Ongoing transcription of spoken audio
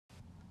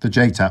The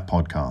JTAP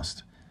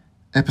Podcast,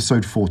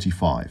 Episode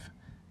 45.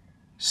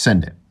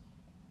 Send it.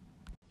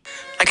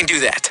 I can do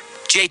that.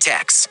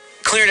 JTAX.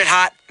 Clearing it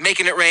hot,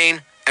 making it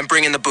rain, and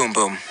bringing the boom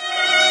boom.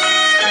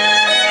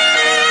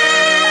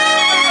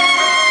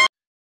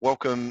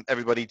 Welcome,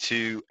 everybody,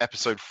 to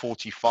Episode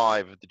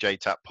 45 of the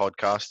JTAP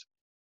Podcast.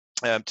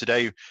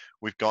 Today,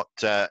 we've got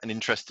an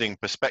interesting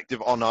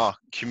perspective on our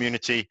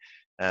community.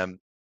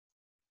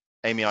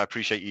 Amy, I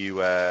appreciate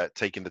you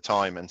taking the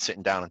time and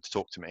sitting down and to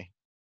talk to me.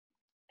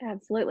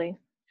 Absolutely.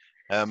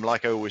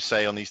 Like I always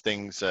say on these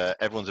things,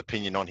 everyone's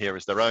opinion on here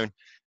is their own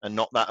and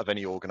not that of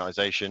any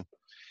organization.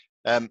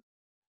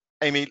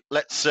 Amy,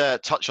 let's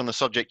touch on the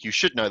subject you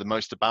should know the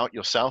most about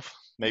yourself.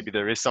 Maybe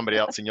there is somebody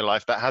else in your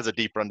life that has a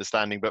deeper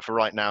understanding, but for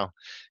right now,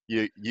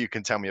 you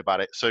can tell me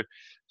about it. So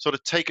sort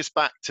of take us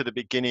back to the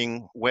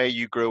beginning, where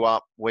you grew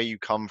up, where you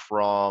come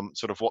from,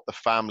 sort of what the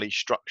family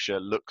structure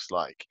looks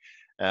like.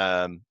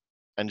 And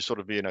sort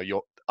of,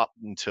 you're up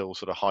until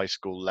sort of high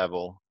school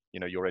level,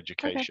 your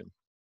education. Okay.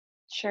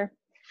 Sure.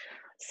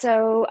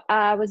 So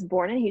I was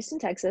born in Houston,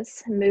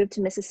 Texas, moved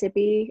to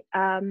Mississippi,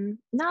 probably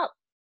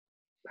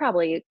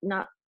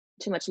not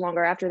too much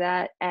longer after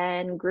that,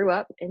 and grew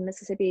up in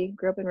Mississippi,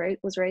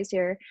 was raised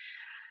here.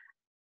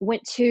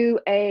 Went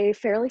to a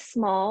fairly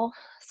small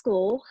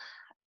school,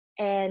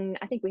 and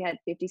I think we had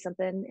 50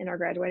 something in our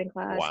graduating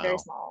class. Wow. Very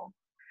small.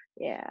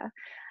 Yeah.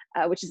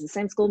 Which is the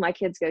same school my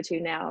kids go to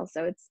now.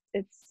 So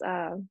it's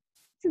a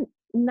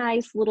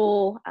nice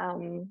little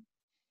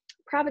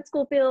private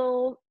school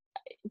feel.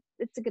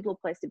 It's a good little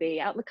place to be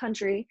out in the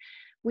country.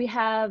 We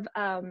have,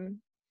 I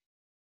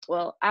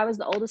was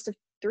the oldest of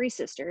three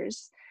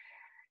sisters,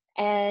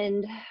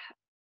 and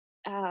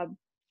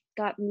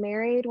got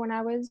married when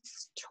I was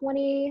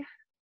 20.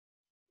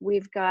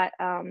 We've got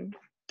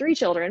 3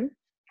 children,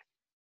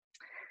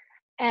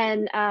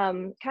 and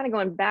kind of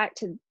going back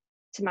to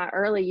my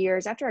early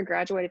years, after I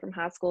graduated from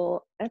high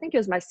school, I think it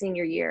was my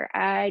senior year,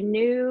 I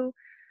knew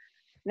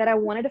that I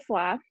wanted to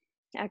fly.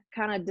 I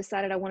kind of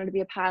decided I wanted to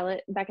be a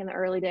pilot back in the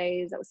early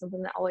days. That was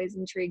something that always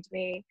intrigued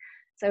me.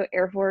 So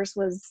Air Force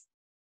was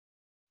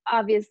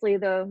obviously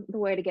the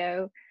way to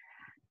go.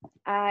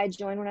 I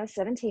joined when I was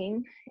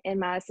 17 in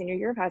my senior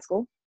year of high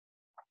school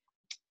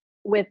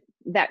with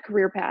that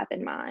career path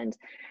in mind.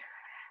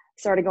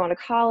 Started going to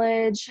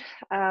college.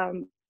 I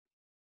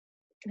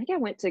think I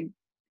went to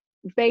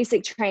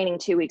basic training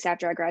 2 weeks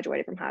after I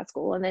graduated from high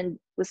school, and then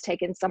was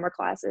taking summer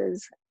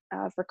classes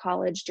for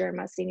college during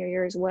my senior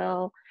year as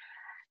well.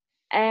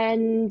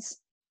 And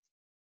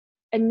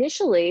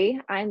initially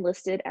I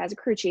enlisted as a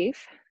crew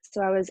chief.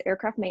 So I was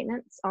aircraft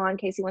maintenance on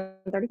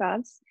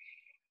KC-135s,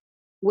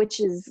 which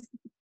is,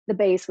 the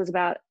base was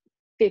about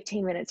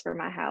 15 minutes from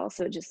my house.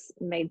 So it just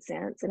made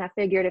sense. And I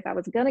figured if I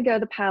was going to go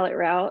the pilot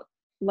route,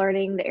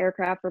 learning the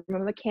aircraft from a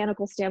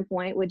mechanical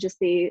standpoint would just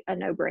be a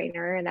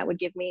no-brainer. And that would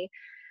give me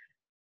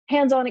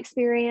hands-on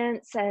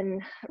experience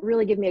and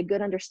really give me a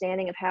good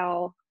understanding of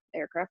how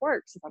the aircraft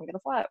works if I'm going to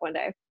fly it one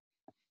day.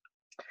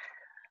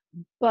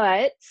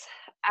 But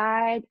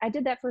I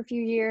did that for a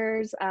few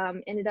years,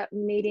 ended up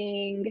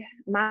meeting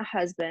my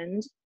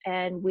husband,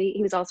 and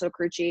he was also a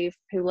crew chief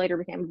who later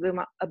became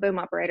a boom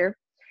operator.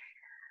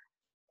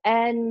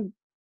 And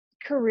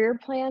career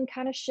plan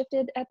kind of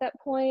shifted at that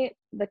point.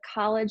 The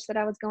college that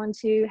I was going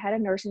to had a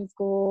nursing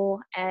school,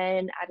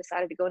 and I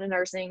decided to go into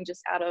nursing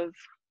just out of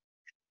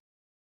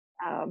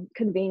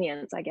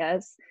convenience, I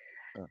guess.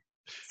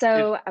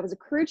 So I was a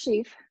crew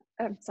chief.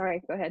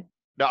 Sorry, go ahead.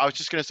 No, I was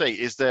just going to say,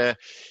 is there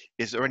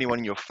anyone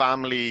in your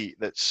family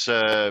that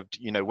served,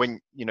 when,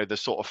 the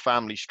sort of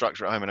family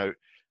structure at home? I know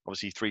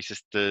obviously 3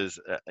 sisters,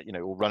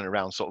 all running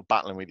around sort of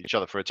battling with each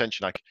other for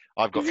attention. Like,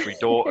 I've got 3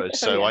 daughters,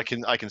 so yeah.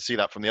 I can see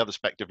that from the other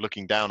perspective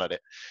looking down at it.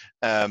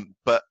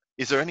 But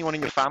is there anyone in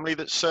your family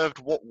that served?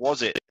 What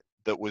was it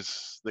that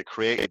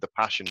created the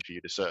passion for you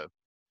to serve?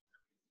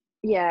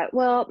 Yeah,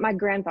 well, both my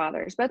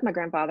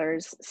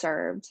grandfathers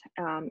served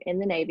in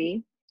the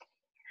Navy,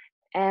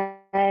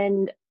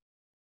 and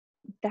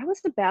that was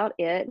about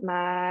it.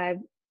 I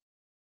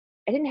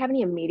didn't have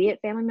any immediate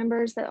family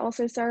members that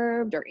also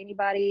served, or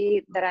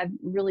anybody that I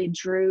really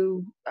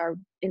drew our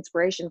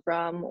inspiration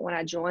from when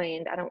I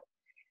joined.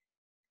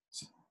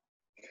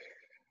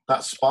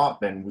 That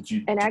spark then,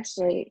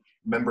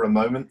 remember a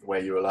moment where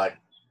you were like,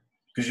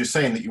 because you're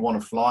saying that you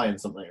want to fly and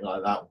something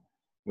like that,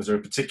 was there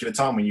a particular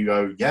time when you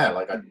go, yeah,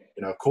 like, of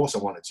course I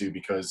wanted to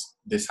because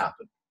this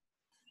happened?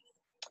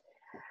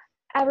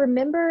 I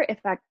remember, if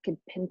I could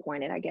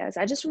pinpoint it, I guess,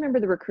 I just remember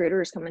the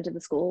recruiters coming to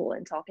the school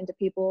and talking to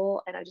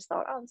people, and I just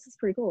thought, oh, this is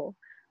pretty cool.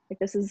 Like,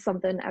 this is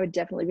something I would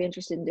definitely be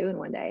interested in doing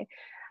one day.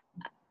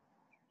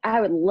 I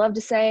would love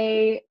to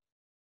say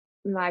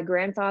my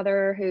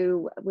grandfather,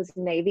 who was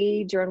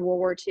Navy during World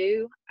War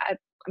II, I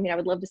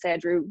would love to say I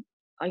drew,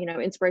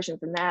 inspiration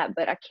from that,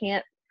 but at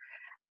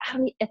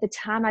the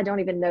time, I don't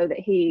even know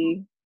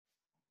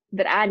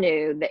that I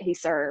knew that he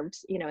served,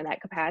 in that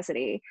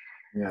capacity.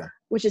 Yeah.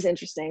 Which is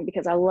interesting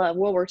because I love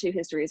World War II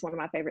history. Is one of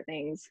my favorite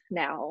things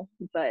now,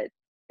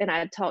 and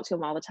I talk to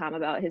him all the time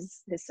about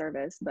his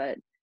service. But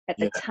at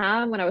the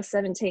time when I was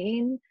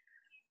 17,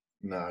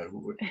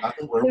 No, I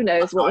think we're Who all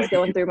knows what was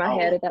going naive, through my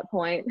aren't head we? at that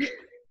point.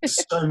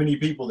 There's so many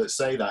people that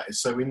say that.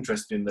 It's so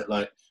interesting that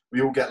like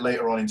we all get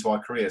later on into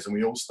our careers and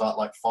we all start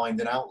like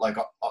finding out. Like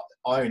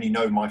I only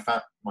know my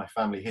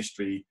family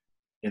history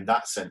in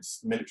that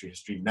sense, military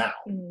history now.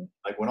 Mm.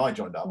 Like when I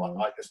joined up,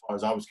 Mm. as far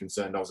as I was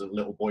concerned, I was a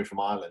little boy from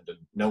Ireland and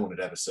no one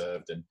had ever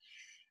served. And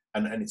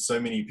it's so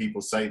many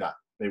people say that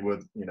they were,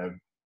 you know,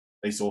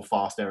 they saw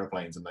fast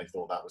airplanes and they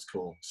thought that was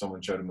cool.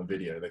 Someone showed them a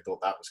video, they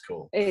thought that was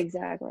cool.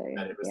 Exactly.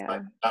 And it was Yeah.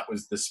 like, that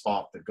was the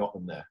spark that got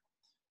them there.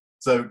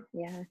 So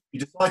Yeah. you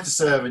decide to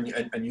serve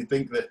and you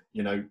think that,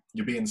 you know,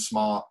 you're being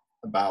smart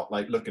about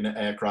like looking at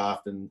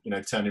aircraft and, you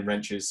know, turning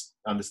wrenches,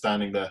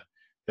 understanding the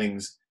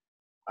things.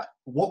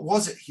 What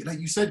was it? You know,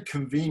 you said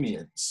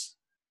convenience,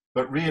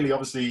 but really,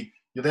 obviously,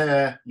 you're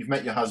there, you've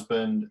met your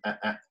husband,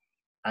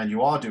 and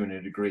you are doing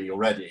a degree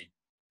already.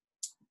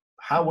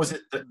 How was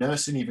it that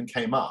nursing even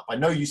came up? I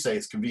know you say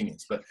it's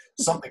convenience, but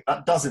something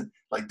that doesn't,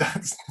 like,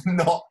 that's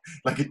not,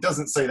 like, it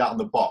doesn't say that on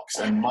the box.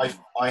 And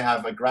I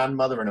have a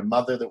grandmother and a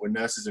mother that were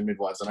nurses and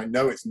midwives, and I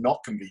know it's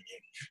not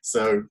convenient.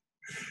 So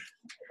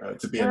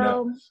to be a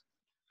nurse.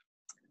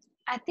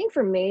 I think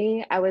for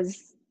me, it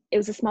was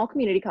a small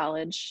community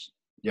college.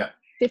 Yeah.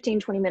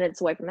 15, 20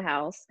 minutes away from the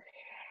house.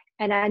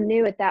 And I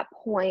knew at that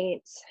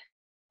point,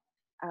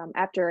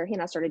 after he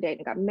and I started dating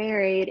and got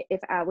married, if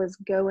I was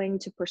going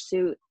to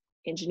pursue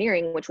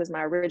engineering, which was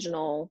my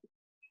original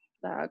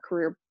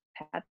career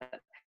path,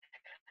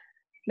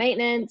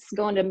 maintenance,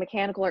 go into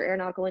mechanical or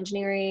aeronautical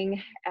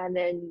engineering, and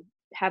then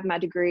have my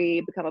degree,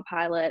 become a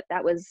pilot,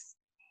 that was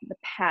the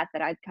path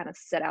that I kind of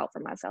set out for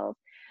myself.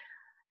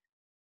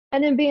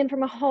 And then being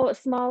from a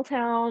small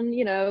town,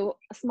 you know,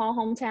 a small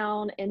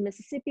hometown in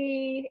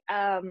Mississippi,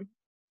 I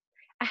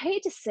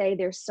hate to say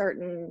there's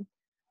certain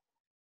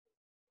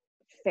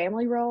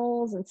family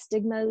roles and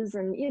stigmas,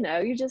 and you know,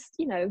 you just,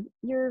 you know,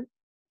 you're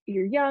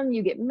young,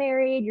 you get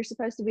married, you're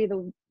supposed to be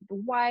the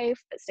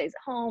wife that stays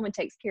at home and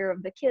takes care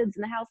of the kids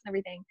and the house and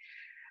everything.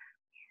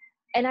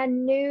 And I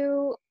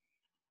knew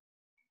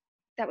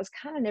that was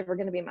kind of never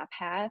going to be my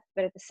path,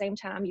 but at the same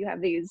time, you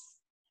have these,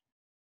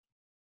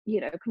 you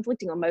know,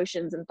 conflicting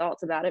emotions and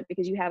thoughts about it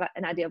because you have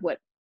an idea of what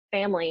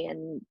family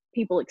and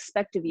people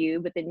expect of you.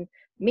 But then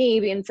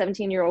me being a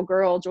 17-year-old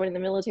girl joining the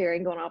military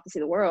and going off to see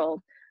the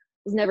world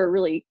was never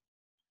really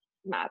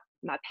my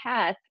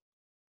path.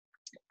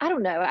 I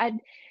don't know.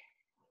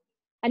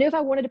 I knew if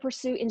I wanted to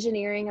pursue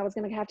engineering, I was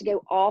going to have to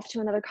go off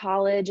to another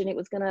college, and it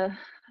was going to,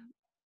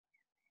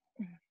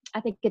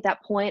 I think at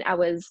that point I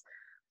was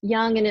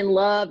young and in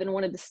love and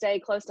wanted to stay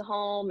close to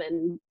home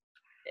and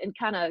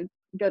kind of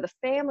go the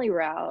family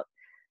route.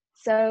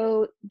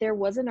 So there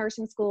was a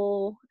nursing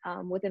school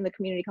within the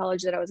community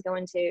college that I was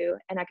going to,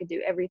 and I could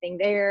do everything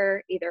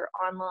there, either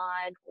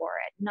online or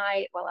at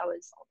night while I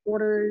was on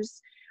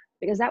orders,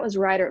 because that was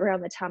right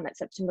around the time that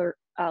September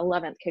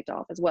 11th kicked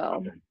off as well.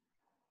 Okay.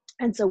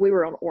 And so we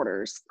were on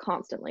orders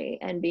constantly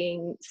and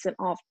being sent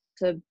off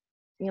to,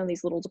 you know,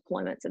 these little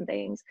deployments and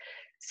things.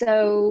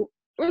 So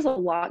there was a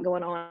lot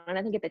going on. And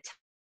I think at the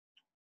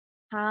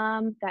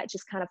time that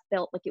just kind of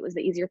felt like it was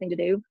the easier thing to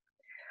do.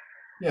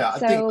 Yeah, I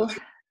think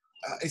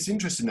it's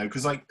interesting though,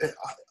 because like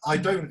I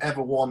don't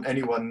ever want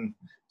anyone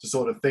to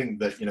sort of think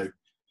that, you know,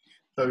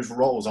 those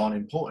roles aren't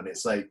important.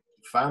 It's like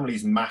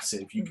family's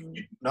massive.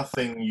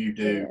 Nothing you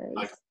do,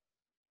 like,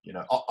 you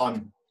know,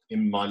 I'm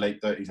in my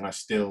late 30s and I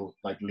still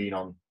like lean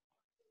on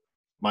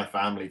my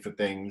family for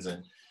things,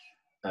 and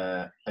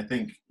I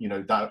think, you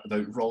know, that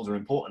those roles are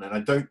important, and I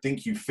don't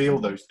think you feel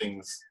those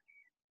things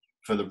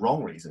for the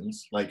wrong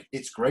reasons. Like,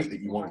 it's great that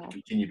you wanted to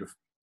continue to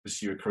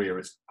pursue a career.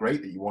 It's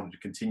great that you wanted to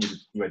continue to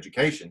do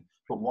education,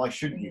 but why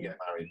shouldn't you get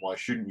married? Why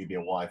shouldn't you be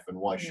a wife? And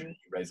why shouldn't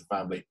you raise a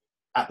family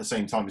at the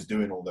same time as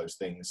doing all those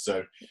things?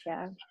 So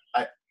yeah,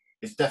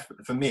 it's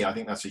definitely, for me, I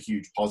think that's a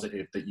huge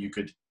positive that you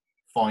could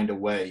find a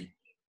way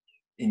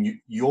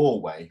in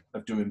your way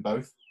of doing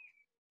both.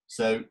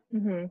 So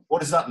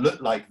what does that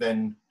look like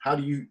then? How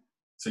do you,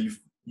 so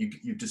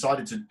you've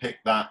decided to pick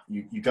that,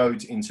 you go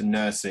into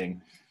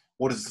nursing.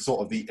 What does the sort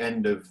of the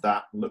end of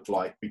that look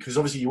like? Because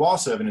obviously you are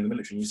serving in the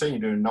military, and you're saying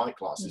you're doing night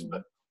classes,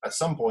 but at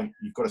some point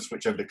you've got to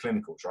switch over to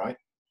clinicals, right?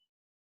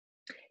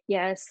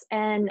 Yes,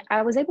 and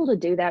I was able to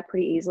do that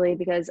pretty easily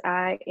because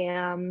I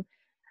am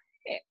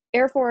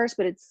Air Force,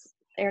 but it's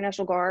Air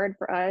National Guard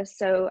for us.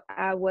 So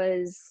I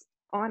was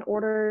on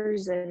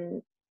orders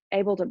and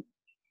able to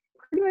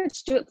pretty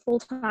much do it full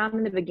time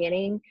in the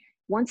beginning.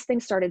 Once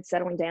things started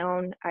settling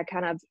down, I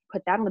kind of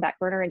put that on the back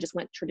burner and just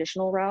went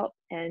traditional route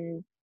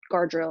and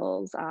guard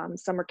drills,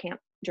 summer camp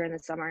during the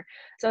summer.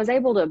 So I was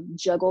able to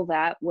juggle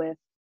that with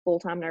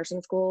full-time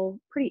nursing school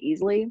pretty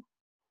easily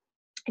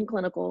in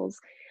clinicals.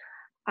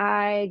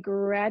 I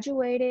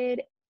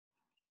graduated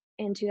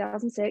in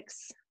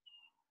 2006,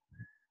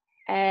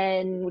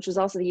 and which was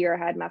also the year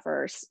I had my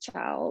first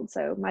child,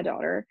 so my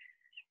daughter.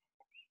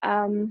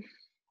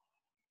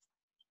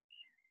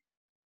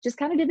 Just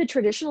kind of did the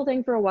traditional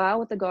thing for a while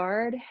with the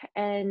Guard,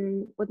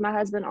 and with my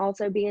husband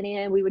also being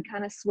in, we would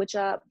kind of switch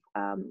up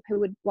who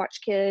would watch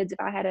kids if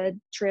I had a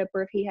trip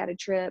or if he had a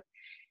trip.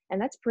 And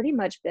that's pretty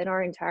much been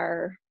our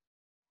entire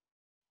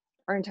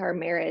our entire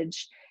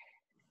marriage.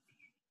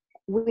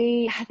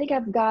 I think I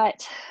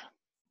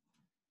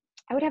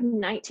would have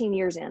 19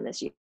 years in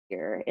this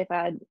year if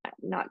I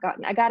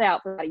got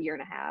out for about a year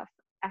and a half.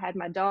 I had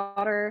my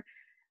daughter,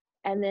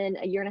 and then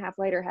a year and a half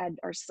later had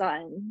our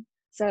son.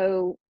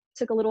 So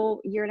took a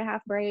little year and a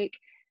half break.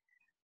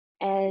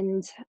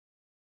 And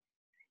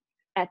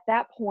at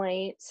that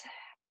point,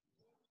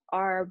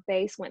 our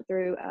base went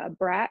through a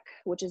BRAC,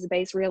 which is a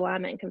base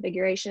realignment and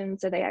configuration.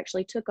 So they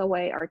actually took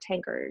away our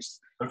tankers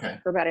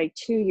for about a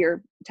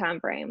 2-year time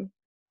frame.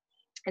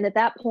 And at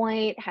that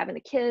point, having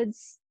the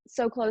kids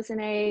so close in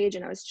age,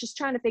 and I was just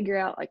trying to figure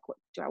out, like, what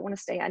do I want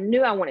to stay? I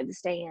knew I wanted to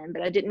stay in,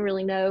 but I didn't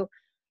really know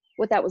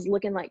what that was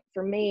looking like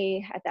for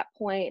me at that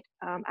point.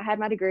 I had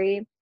my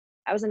degree.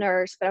 I was a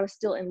nurse, but I was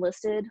still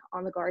enlisted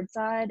on the guard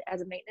side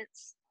as a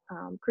maintenance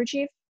crew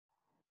chief,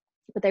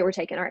 but they were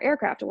taking our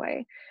aircraft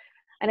away.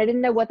 And I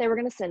didn't know what they were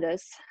going to send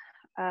us.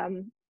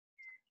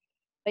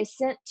 They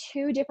sent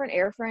 2 different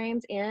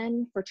airframes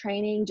in for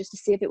training just to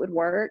see if it would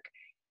work.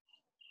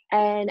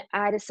 And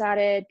I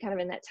decided kind of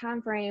in that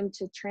time frame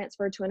to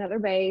transfer to another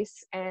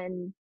base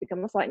and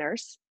become a flight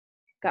nurse,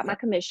 got my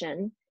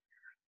commission.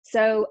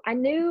 So I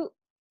knew,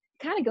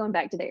 kind of going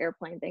back to the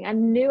airplane thing, I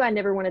knew I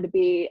never wanted to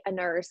be a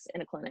nurse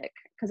in a clinic,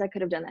 because I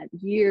could have done that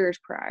years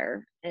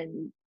prior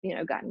and, you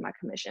know, gotten my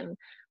commission.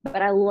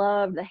 But I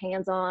loved the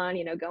hands-on,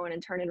 you know, going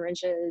and turning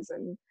wrenches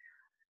and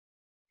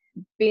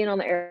being on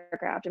the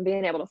aircraft and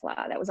being able to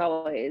fly. That was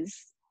always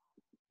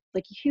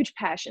like a huge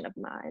passion of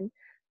mine.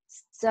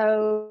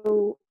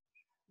 So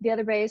the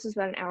other base was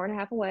about an hour and a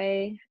half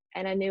away,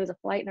 and I knew as a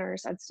flight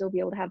nurse I'd still be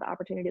able to have the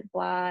opportunity to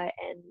fly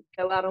and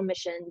go out on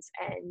missions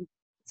and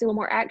see a little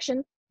more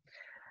action.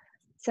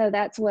 So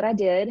that's what I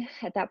did.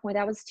 At that point,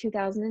 that was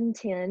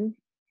 2010,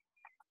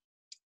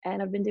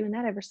 and I've been doing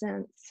that ever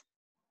since.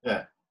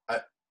 Yeah.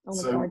 On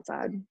the guard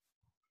side.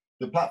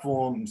 The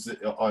platforms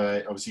that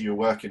obviously you're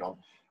working on,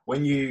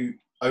 when you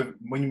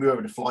move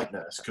over to flight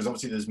nurse, because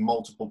obviously there's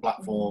multiple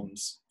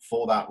platforms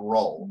for that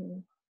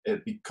role,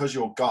 because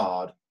you're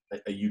guard,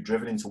 are you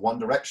driven into one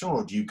direction,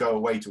 or do you go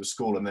away to a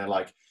school and they're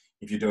like,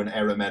 if you're doing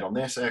aeromed on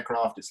this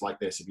aircraft, it's like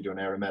this. If you're doing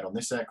aeromed on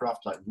this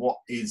aircraft, like, what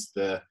is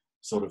the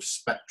sort of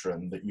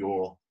spectrum that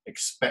you're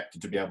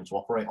expected to be able to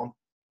operate on?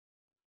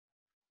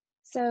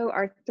 So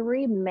our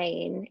 3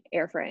 main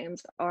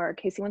airframes are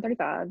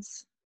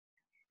KC-135s,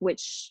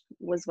 which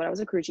was what I was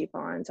a crew chief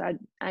on. So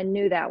I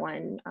knew that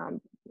one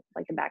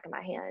like the back of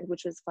my hand,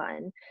 which was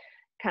fun,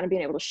 kind of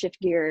being able to shift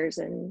gears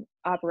and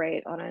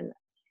operate on an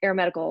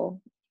aeromedical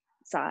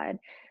side.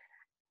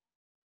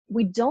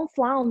 We don't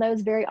fly on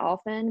those very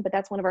often, but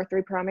that's one of our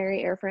 3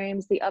 primary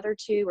airframes. The other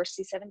 2 are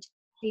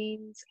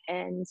C-17s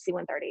and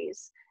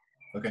C-130s.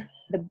 Okay.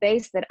 The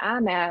base that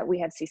I'm at, we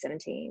have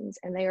C-17s,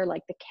 and they are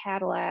like the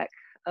Cadillac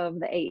of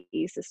the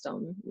AE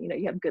system. You know,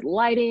 you have good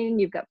lighting,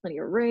 you've got plenty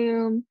of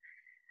room.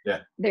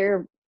 Yeah.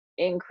 They're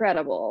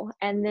incredible.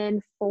 And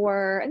then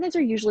those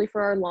are usually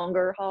for our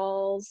longer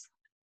hauls,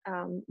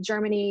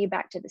 Germany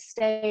back to the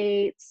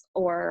States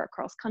or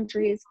across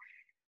countries.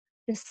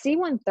 The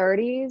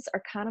C-130s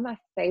are kind of my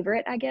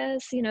favorite, I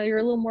guess. You know, you're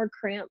a little more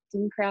cramped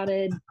and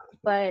crowded,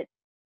 but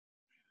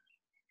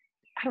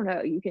I don't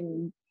know, you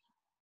can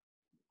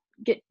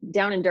get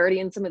down and dirty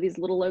in some of these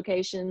little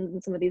locations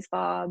and some of these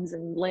fobs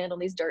and land on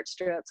these dirt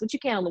strips, which you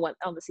can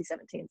on the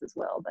C-17s as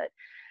well. But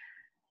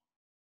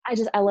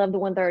I love the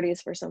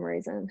 130s for some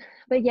reason.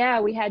 But yeah,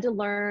 we had to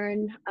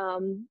learn,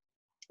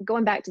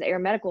 going back to the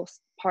aeromedical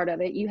part of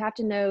it, you have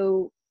to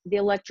know the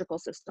electrical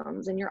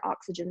systems and your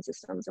oxygen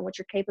systems and what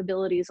your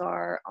capabilities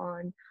are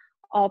on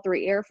all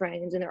 3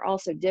 airframes, and they're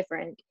also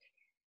different.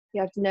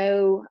 You have to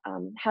know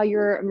how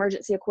your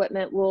emergency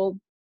equipment will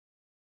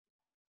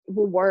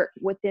work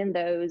within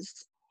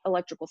those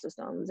electrical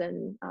systems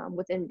and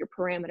within your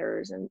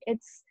parameters. And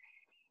it's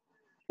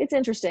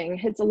interesting.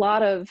 It's a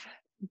lot of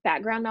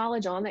background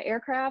knowledge on the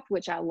aircraft,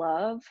 which I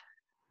love,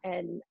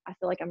 and I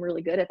feel like I'm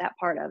really good at that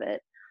part of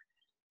it.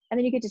 And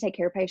then you get to take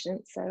care of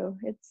patients, so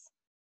it's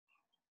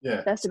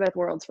best of both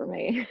worlds for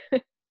me.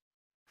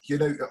 You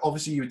know,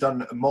 obviously you've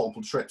done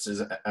multiple trips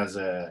as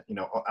a you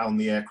know, on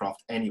the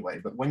aircraft anyway,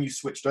 but when you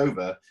switched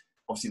over,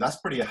 obviously that's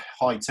pretty a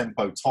high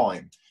tempo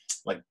time,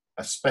 like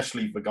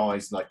especially for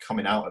guys like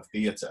coming out of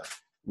theater.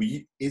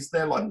 Is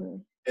there like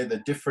are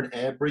the different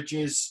air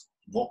bridges?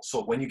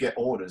 When you get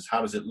orders,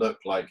 how does it look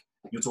like?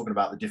 You're talking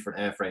about the different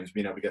airframes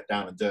being able to get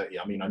down and dirty.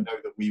 I mean, I know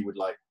that we would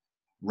like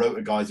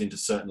rotor guys into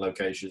certain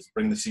locations,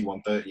 bring the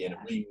C-130 in,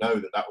 and we know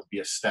that would be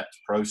a stepped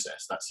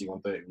process. That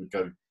C-130 would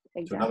go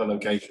to another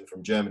location,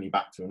 from Germany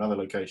back to another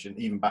location,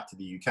 even back to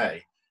the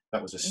UK.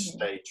 That was a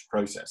staged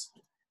process.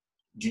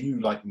 Do you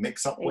like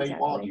mix up where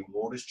you are? Do your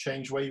orders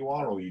change where you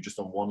are, or are you just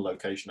on one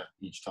location at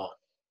each time?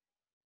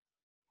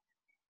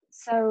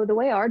 So the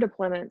way our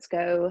deployments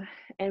go,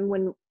 and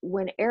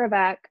when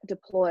Aerovac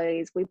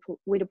deploys,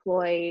 we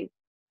deploy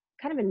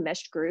kind of in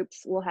meshed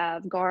groups. We'll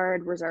have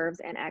guard, reserves,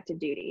 and active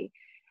duty,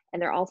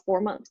 and they're all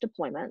 4-month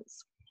deployments.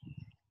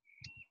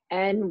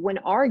 And when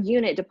our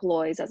unit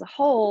deploys as a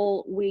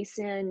whole, we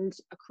send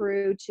a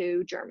crew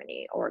to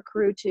Germany or a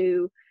crew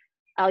to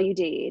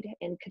Al-Udeid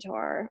in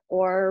Qatar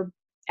or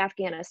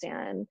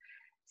Afghanistan.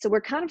 So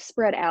we're kind of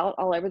spread out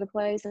all over the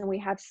place, and we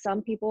have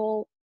some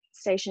people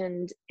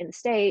stationed in the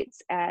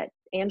States at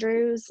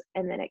Andrews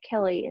and then at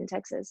Kelly in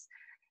Texas.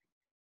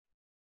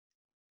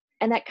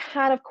 And that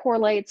kind of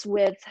correlates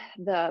with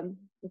the,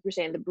 if you're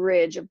saying the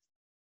bridge of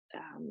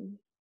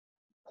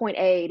point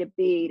A to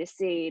B to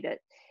C.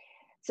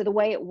 So the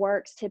way it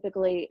works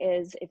typically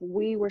is if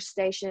we were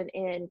stationed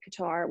in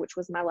Qatar, which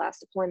was my last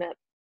deployment,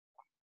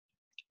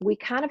 we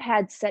kind of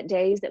had set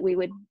days that we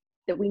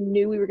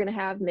knew we were going to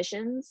have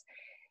missions,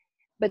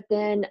 but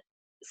then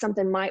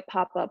something might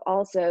pop up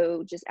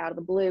also just out of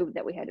the blue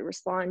that we had to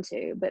respond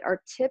to. But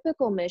our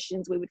typical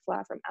missions, we would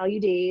fly from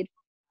Al-Udeid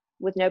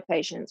with no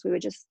patients. We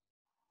would just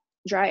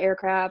dry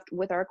aircraft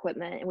with our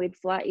equipment, and we'd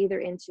fly either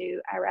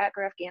into Iraq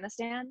or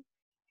Afghanistan,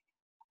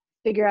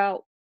 figure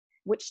out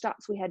which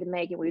stops we had to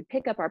make, and we would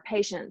pick up our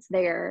patients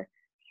there,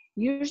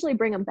 usually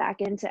bring them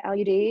back into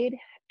Al-Udeid,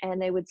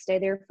 and they would stay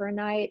there for a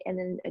night, and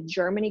then a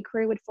Germany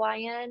crew would fly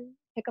in,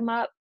 pick them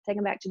up, take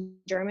them back to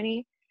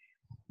Germany.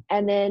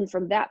 And then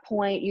from that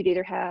point, you'd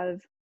either have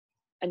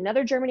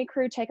another Germany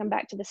crew take them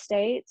back to the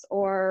States,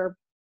 or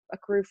a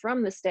crew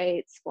from the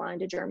States flying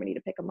to Germany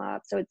to pick them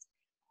up. So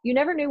you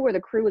never knew where the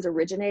crew was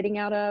originating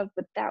out of,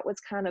 but that was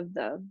kind of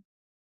the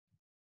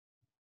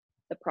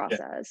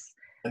process.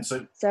 Yeah. And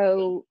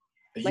so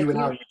like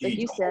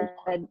you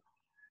said,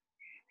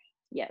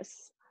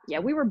 yes. Yeah,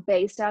 we were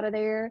based out of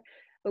there,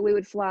 but we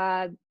would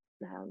fly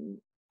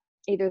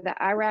either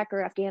the Iraq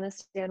or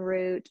Afghanistan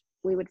route.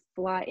 We would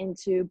fly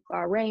into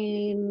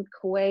Bahrain,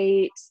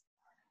 Kuwait.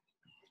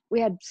 We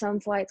had some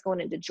flights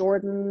going into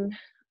Jordan,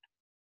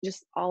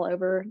 just all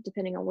over,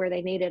 depending on where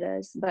they needed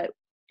us.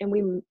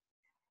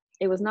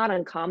 It was not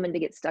uncommon to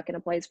get stuck in a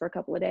place for a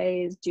couple of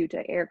days due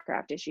to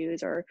aircraft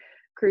issues or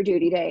crew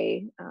duty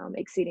day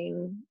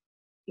exceeding,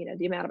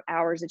 the amount of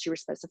hours that you were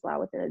supposed to fly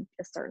within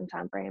a certain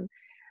time frame.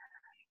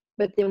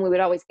 But then we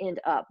would always end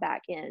up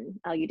back in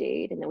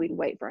Al-Udeid, and then we'd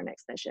wait for our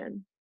next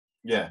mission.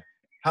 Yeah.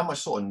 How much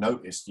sort of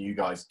notice do you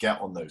guys get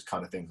on those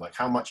kind of things? Like,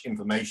 how much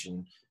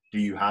information do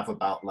you have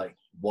about like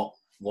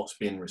what's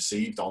being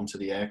received onto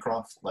the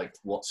aircraft, like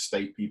what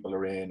state people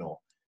are in, or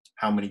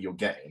how many you're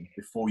getting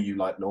before you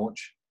like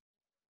launch?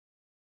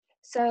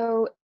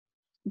 So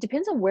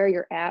depends on where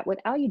you're at. With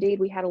Al-Udeid,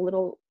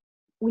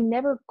 we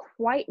never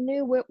quite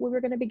knew what we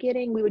were going to be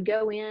getting. We would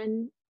go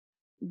in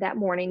that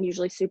morning,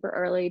 usually super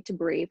early, to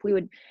brief.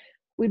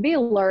 We'd be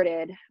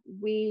alerted.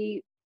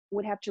 We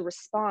would have to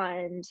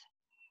respond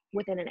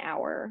within an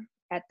hour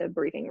at the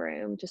briefing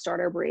room to start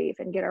our brief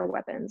and get our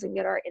weapons and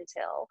get our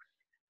intel,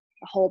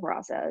 the whole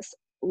process,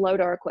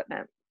 load our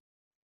equipment.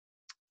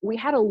 We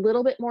had a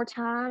little bit more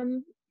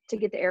time to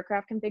get the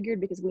aircraft configured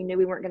because we knew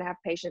we weren't going to have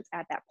patients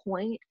at that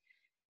point.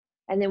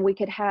 And then we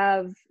could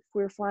have, if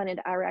we were flying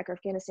into Iraq or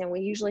Afghanistan, we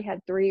usually had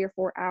 3 or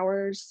 4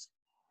 hours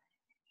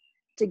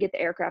to get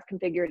the aircraft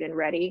configured and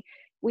ready.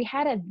 We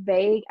had a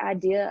vague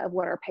idea of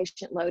what our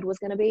patient load was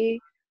going to be,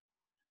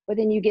 but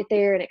then you get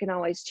there and it can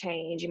always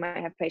change. You might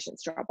have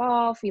patients drop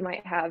off. You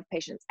might have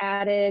patients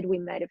added. We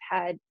might have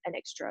had an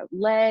extra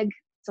leg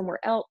somewhere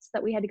else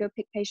that we had to go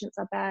pick patients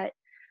up at.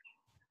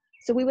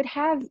 So we would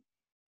have,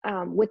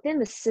 within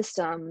the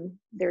system,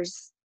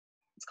 it's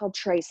called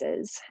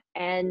Traces,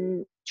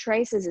 and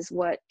Traces is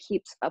what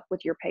keeps up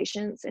with your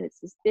patients, and it's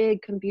this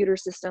big computer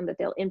system that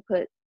they'll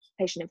input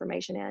patient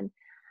information in.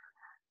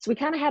 So we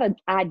kind of had an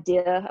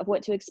idea of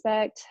what to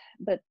expect,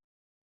 but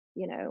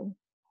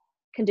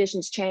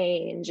conditions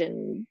change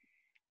and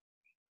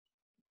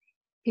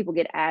people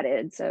get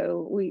added.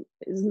 So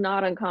it's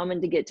not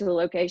uncommon to get to a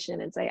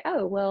location and say,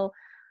 oh, well,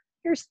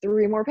 here's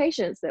 3 more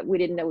patients that we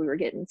didn't know we were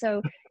getting.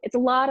 So it's a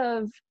lot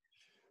of,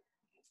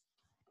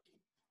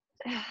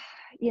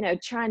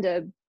 trying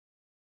to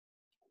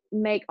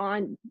make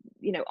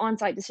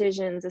on-site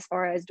decisions as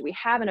far as, do we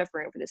have enough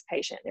room for this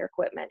patient, their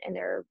equipment and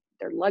their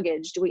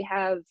luggage? Do we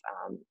have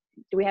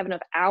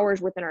enough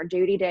hours within our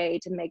duty day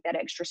to make that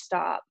extra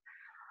stop,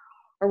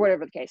 or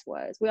whatever the case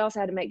was? We also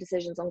had to make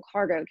decisions on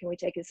cargo. Can we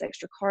take this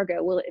extra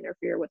cargo? Will it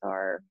interfere with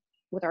our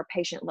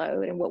patient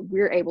load and what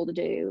we're able to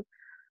do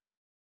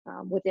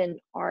within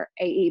our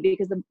AE?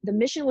 Because the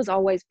mission was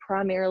always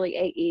primarily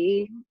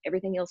AE.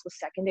 Everything else was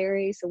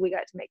secondary. So we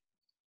got to make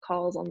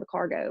calls on the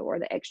cargo or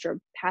the extra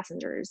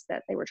passengers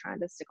that they were trying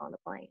to stick on the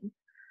plane.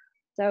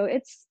 So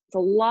it's a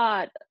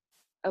lot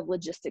of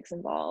logistics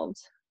involved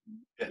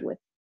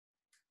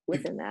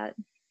within that.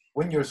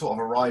 When you're sort of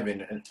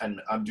arriving,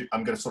 and I'm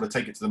going to sort of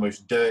take it to the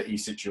most dirty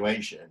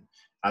situation,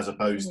 as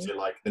opposed to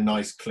like the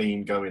nice,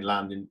 clean going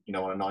landing,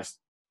 on a nice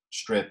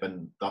strip,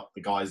 and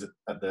the guys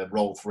at the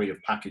roll 3 of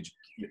package,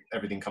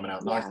 everything coming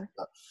out nice.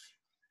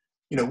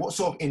 What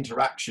sort of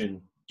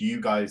interaction do you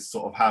guys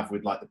sort of have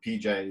with like the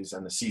PJs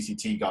and the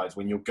CCT guys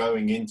when you're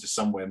going into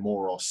somewhere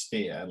more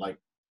austere? Like,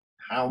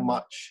 how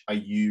much are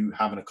you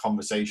having a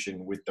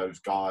conversation with those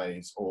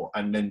guys,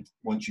 and then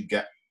once you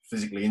get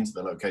physically into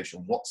the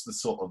location, what's the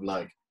sort of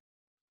like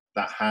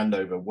that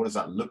handover? What does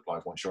that look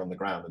like once you're on the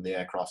ground and the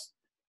aircraft's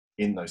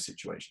in those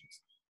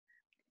situations?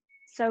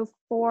 So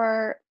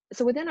for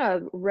so within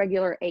a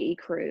regular AE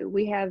crew,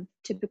 we have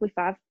typically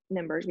 5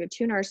 members. We have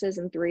 2 nurses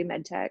and 3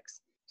 med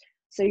techs.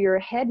 So your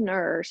head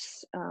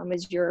nurse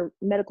is your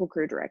medical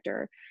crew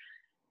director.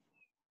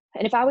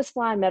 And if I was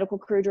flying medical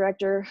crew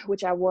director,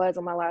 which I was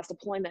on my last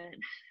deployment,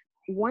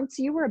 once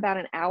you were about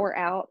an hour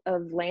out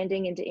of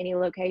landing into any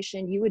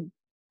location, you would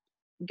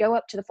go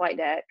up to the flight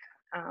deck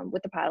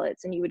with the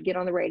pilots, and you would get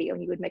on the radio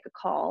and you would make a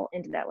call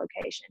into that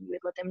location. You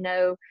would let them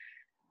know,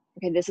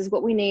 okay, this is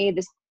what we need.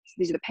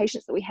 These are the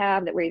patients that we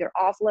have that we're either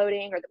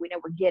offloading or that we know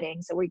we're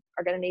getting. So we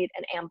are going to need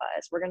an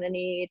ambulance. We're going to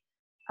need,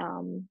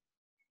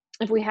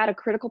 if we had a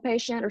critical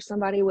patient or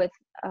somebody with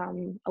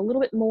a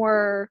little bit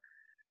more,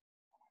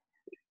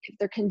 if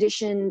they're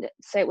conditioned,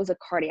 say it was a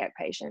cardiac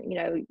patient, you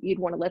know, you'd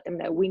want to let them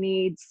know we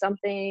need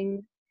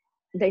something,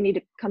 they need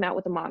to come out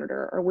with a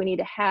monitor, or we need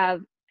to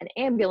have an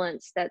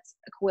ambulance that's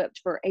equipped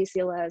for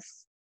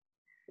ACLS,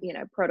 you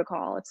know,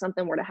 protocol if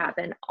something were to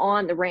happen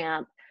on the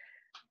ramp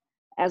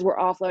as we're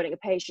offloading a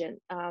patient.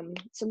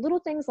 So little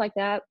things like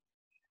that.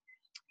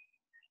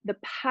 The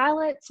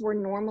pilots were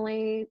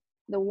normally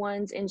the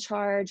ones in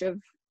charge of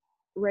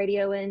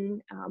radioing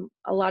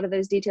a lot of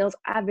those details.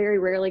 I very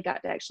rarely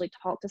got to actually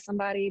talk to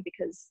somebody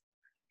because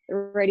the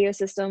radio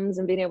systems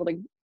and being able to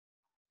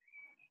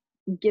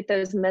get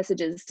those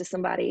messages to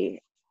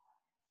somebody,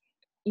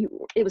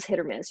 it was hit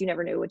or miss. You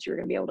never knew what you were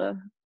going to be able to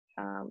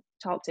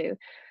talk to.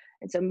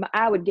 And so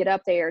I would get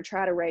up there,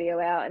 try to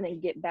radio out, and then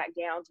get back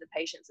down to the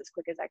patients as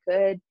quick as I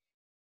could.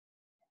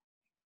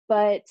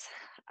 But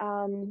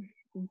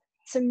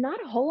so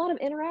not a whole lot of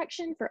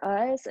interaction for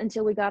us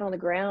until we got on the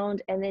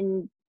ground. And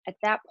then at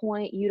that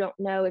point, you don't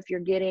know if you're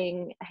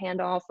getting a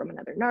handoff from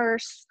another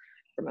nurse,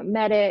 from a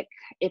medic,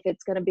 if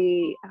it's going to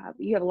be,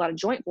 you have a lot of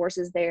joint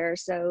forces there.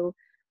 So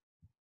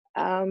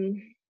the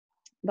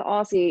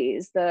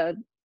Aussies, the,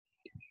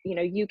 you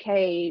know,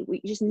 UK,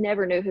 we just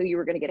never knew who you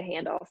were going to get a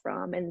handoff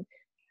from. And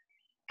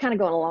kind of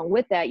going along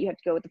with that, you have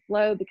to go with the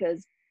flow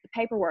because the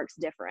paperwork's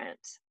different.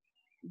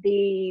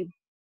 The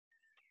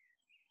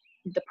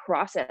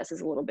process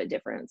is a little bit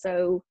different.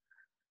 So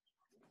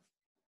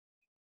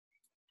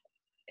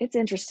it's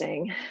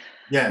interesting.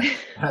 Yeah,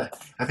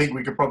 I think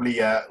we could probably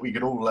we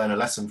could all learn a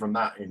lesson from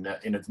that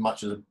in as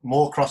much as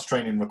more cross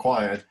training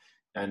required,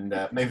 and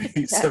maybe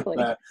Exactly.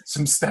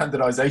 some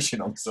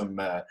standardization on some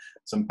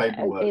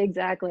paperwork.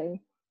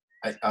 Exactly.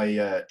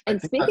 I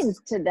and speaking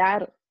to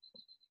that,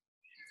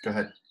 go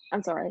ahead.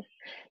 I'm sorry.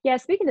 Yeah,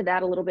 speaking to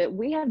that a little bit,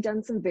 we have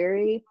done some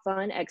very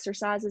fun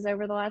exercises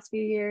over the last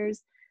few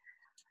years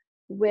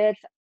with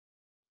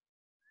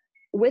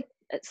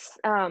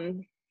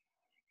Royal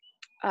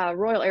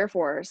Air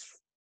Force.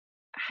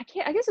 I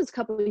guess it was a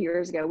couple of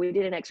years ago. We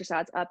did an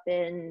exercise up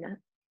in,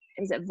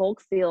 is it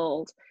Volk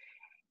Field?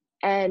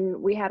 And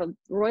we had a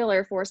Royal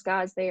Air Force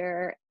guys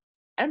there.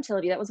 I'm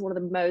telling you, that was one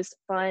of the most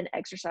fun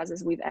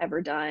exercises we've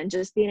ever done.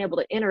 Just being able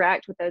to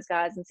interact with those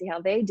guys and see how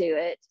they do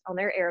it on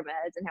their air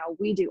meds and how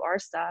we do our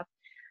stuff.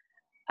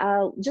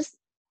 Just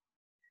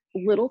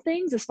little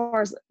things as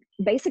far as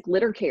basic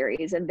litter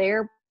carries and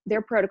their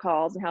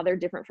protocols and how they're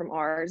different from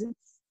ours. It's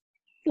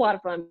a lot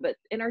of fun, but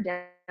in our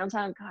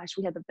downtime, gosh,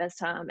 we had the best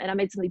time. And I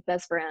made some of the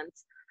best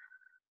friends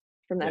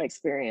from that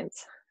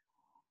experience.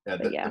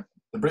 Yeah,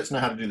 the Brits know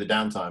how to do the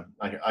downtime.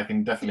 I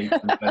can definitely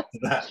compare to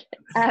that.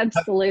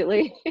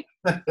 Absolutely.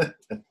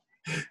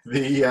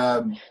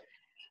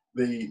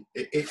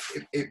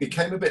 It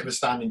became a bit of a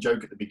standing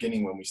joke at the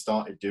beginning when we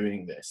started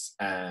doing this,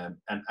 and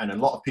a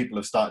lot of people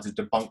have started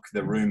to debunk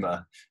the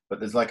rumor,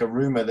 but there's like a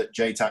rumor that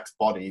JTAC's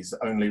bodies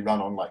only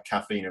run on like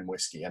caffeine and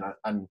whiskey,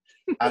 and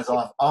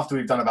after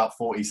we've done about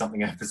 40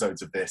 something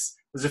episodes of this,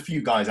 there's a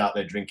few guys out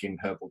there drinking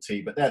herbal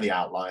tea, but they're the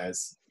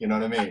outliers, you know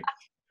what I mean?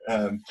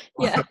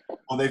 Yeah.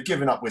 Or they've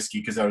given up whiskey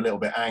because they're a little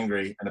bit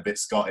angry and a bit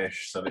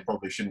Scottish, so they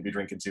probably shouldn't be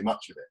drinking too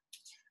much of it.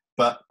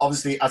 But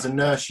obviously, as a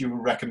nurse, you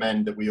would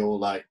recommend that we all,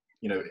 like,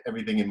 you know,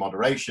 everything in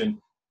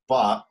moderation.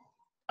 But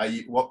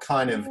what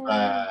kind of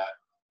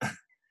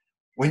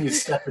when you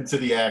step into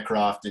the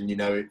aircraft and, you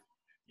know,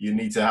 you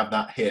need to have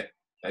that hit,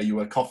 are you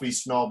a coffee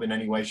snob in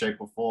any way, shape,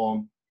 or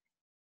form?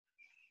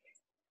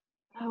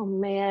 Oh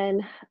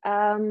man,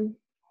 not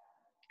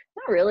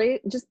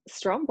really. Just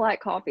strong black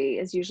coffee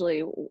is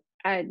usually,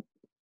 it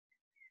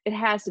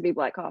has to be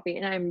black coffee,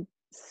 and I'm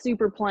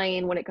super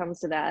plain when it comes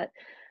to that.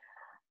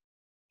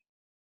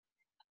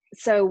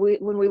 So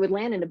when we would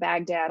land into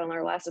Baghdad on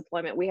our last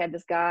deployment, we had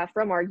this guy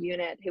from our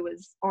unit who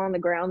was on the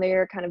ground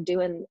there kind of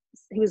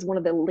he was one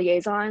of the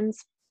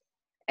liaisons,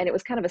 and it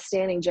was kind of a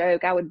standing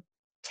joke. I would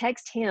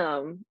text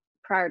him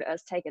prior to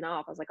us taking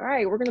off. I was like, all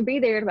right, we're going to be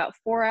there in about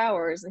 4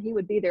 hours. And he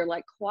would be there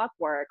like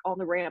clockwork on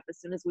the ramp as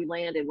soon as we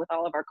landed with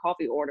all of our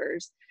coffee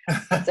orders.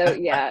 So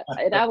yeah,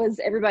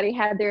 everybody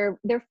had their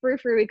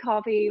frou-frou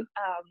coffee,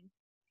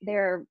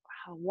 their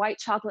white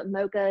chocolate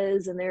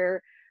mochas and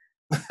their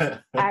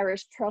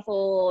Irish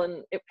truffle,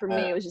 and for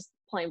me it was just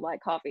plain black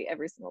coffee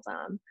every single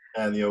time.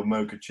 And the old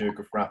mocha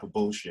choker frappa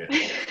bullshit.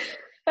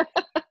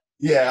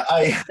 Yeah,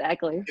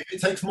 exactly. If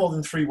it takes more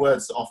than 3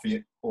 words to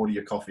order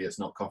your coffee, it's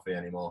not coffee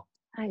anymore.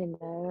 I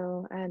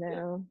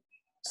know.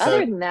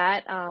 Other than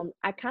that,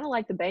 I kind of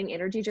like the Bang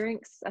energy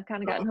drinks. I've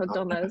kind of gotten hooked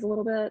on those a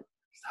little bit.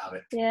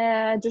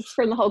 Yeah, just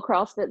from the whole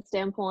CrossFit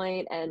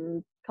standpoint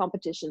and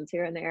competitions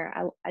here and there,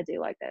 I do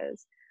like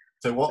those.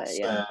 So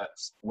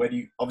where do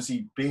you,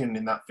 obviously being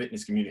in that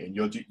fitness community, and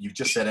you've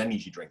just said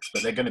energy drinks,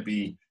 but they're going to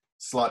be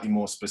slightly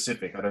more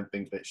specific. I don't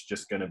think that it's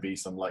just going to be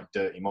some like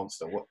Dirty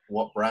Monster.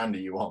 What brand are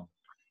you on? Are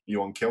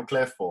you on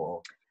Killcliff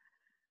or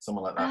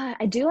someone like that?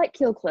 I do like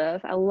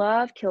Killcliff. I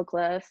love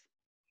Killcliff.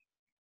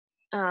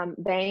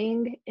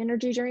 Bang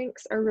energy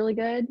drinks are really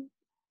good. Do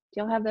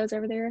y'all have those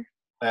over there?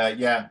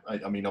 Yeah,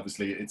 I mean,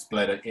 obviously it's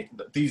bled.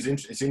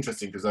 It's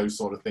interesting because those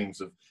sort of things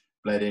have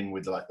bled in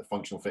with like the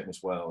functional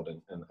fitness world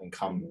and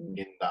come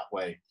in that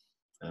way,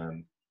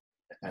 and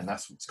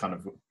that's what's kind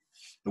of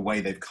the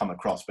way they've come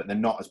across. But they're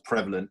not as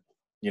prevalent,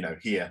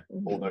 here.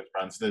 All those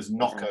brands. There's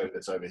Nocco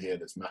that's over here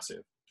that's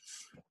massive.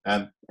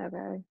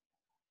 Okay.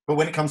 But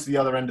when it comes to the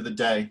other end of the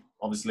day,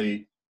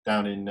 obviously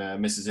down in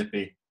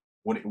Mississippi,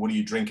 what are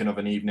you drinking of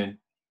an evening?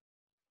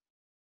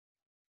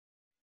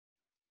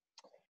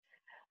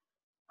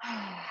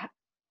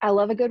 I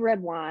love a good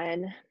red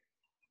wine.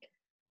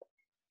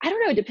 I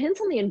don't know. It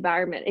depends on the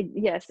environment.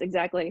 Yes,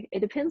 exactly. It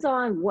depends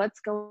on what's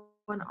going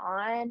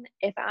on.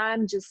 If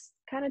I'm just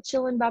kind of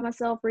chilling by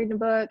myself, reading a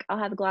book, I'll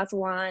have a glass of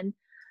wine.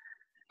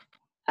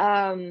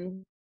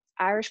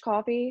 Irish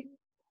coffee,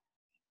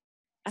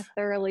 I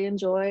thoroughly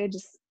enjoy.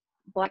 Just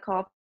black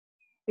coffee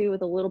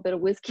with a little bit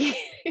of whiskey.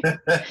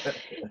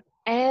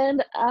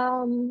 And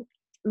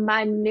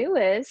my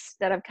newest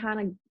that I've kind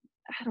of,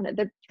 I don't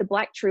know, the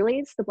black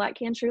Trulies, the black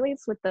can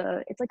Trulies with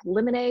it's like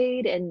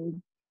lemonade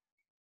and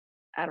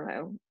I don't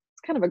know.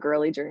 It's kind of a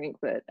girly drink,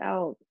 but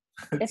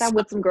if I'm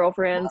with some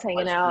girlfriends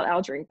hanging out,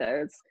 I'll drink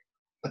those.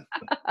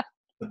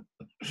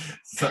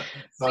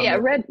 Yeah,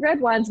 red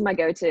wine's my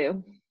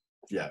go-to.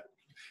 Yeah,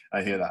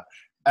 I hear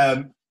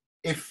that.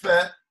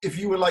 If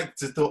you were like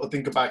to sort of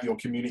think about your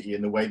community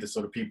and the way the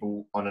sort of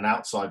people on an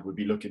outside would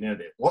be looking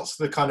at it, what's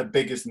the kind of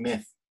biggest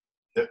myth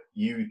that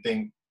you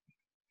think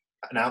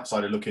an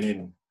outsider looking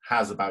in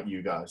has about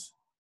you guys?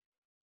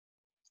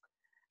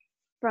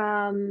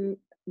 From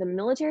the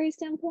military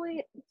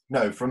standpoint?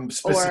 No, from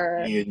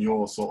specifically in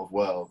your sort of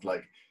world,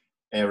 like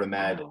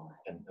Aeromed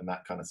and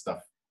that kind of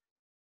stuff.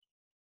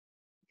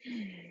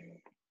 I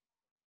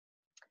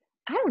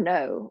don't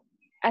know.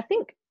 I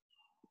think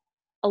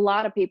a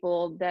lot of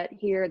people that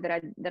hear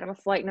that I'm a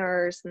flight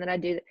nurse and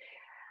that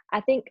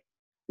I think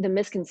the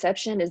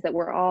misconception is that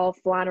we're all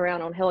flying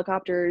around on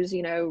helicopters,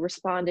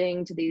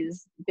 responding to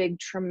these big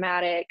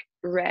traumatic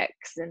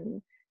wrecks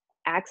and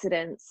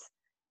accidents.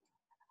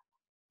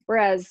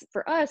 Whereas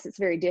for us, it's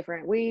very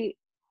different. We're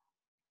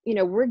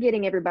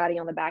getting everybody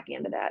on the back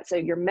end of that. So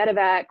your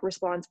medevac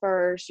responds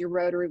first, your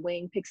rotary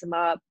wing picks them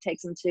up,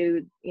 takes them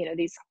to,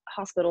 these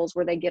hospitals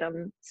where they get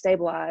them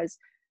stabilized.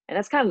 And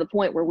that's kind of the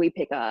point where we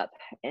pick up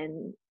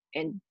and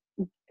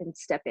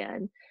step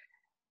in.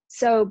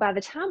 So by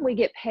the time we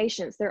get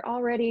patients, they're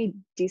already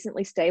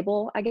decently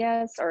stable, I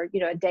guess, or,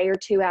 a day or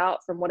two out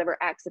from whatever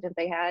accident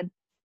they had.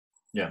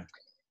 Yeah.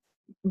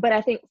 But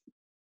I think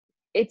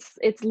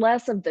it's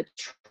less of the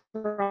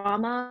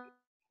trauma,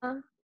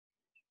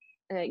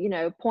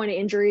 point of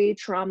injury,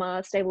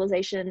 trauma,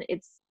 stabilization.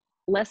 It's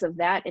less of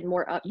that and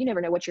more up. You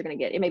never know what you're going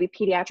to get. It may be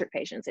pediatric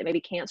patients. It may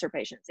be cancer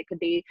patients. It could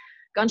be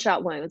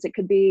gunshot wounds. It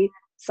could be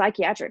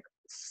psychiatric.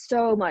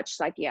 So much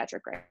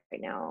psychiatric right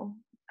now.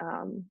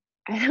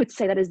 I would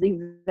say that is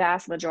the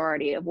vast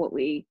majority of what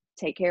we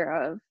take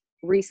care of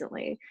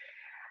recently.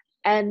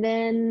 And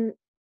then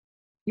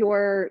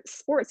your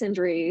sports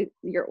injury,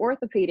 your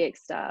orthopedic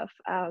stuff,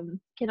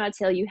 cannot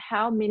tell you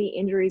how many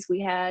injuries we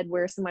had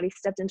where somebody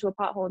stepped into a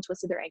pothole and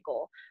twisted their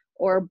ankle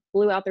or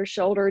blew out their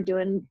shoulder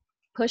doing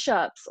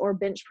push-ups or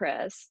bench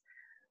press.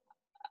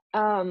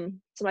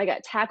 Somebody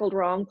got tackled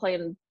wrong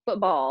playing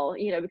football,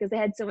 because they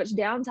had so much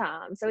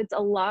downtime. So it's a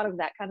lot of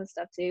that kind of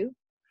stuff too.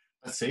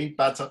 See,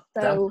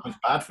 downtime is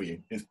bad for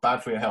you. It's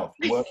bad for your health.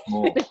 Work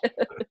more.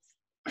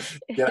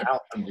 Get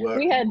out and work.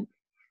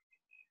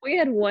 We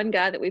had one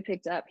guy that we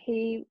picked up.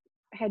 He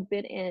had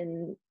been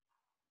in,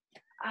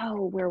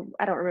 where,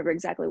 I don't remember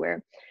exactly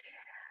where,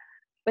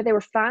 but they were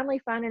finally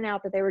finding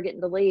out that they were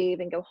getting to leave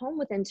and go home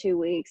within 2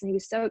 weeks. And he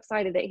was so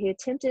excited that he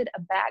attempted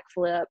a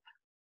backflip,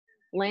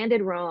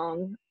 landed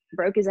wrong,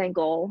 broke his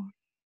ankle,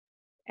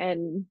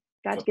 and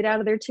got to get out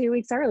of there 2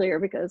 weeks earlier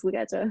because we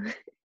got to.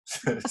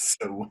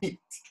 Sweet.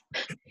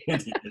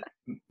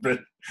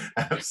 But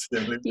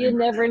absolutely. You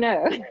never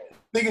know.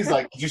 The thing is,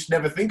 like, you just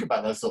never think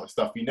about that sort of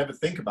stuff. You never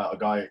think about a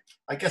guy.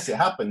 I guess it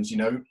happens,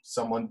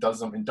 someone does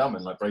something dumb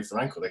and like breaks their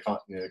ankle. They can't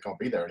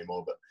be there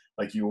anymore. But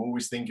like, you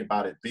always think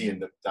about it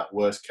being that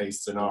worst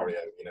case scenario.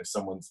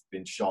 Someone's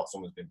been shot,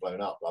 someone's been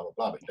blown up, blah blah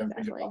blah. But you don't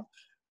think about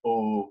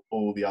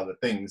all the other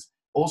things.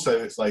 Also,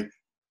 it's like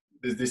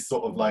there's this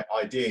sort of like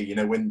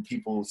idea, when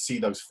people see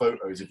those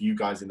photos of you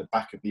guys in the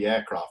back of the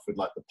aircraft with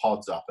like the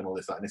pods up and all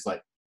this, and it's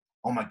like,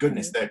 oh my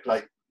goodness,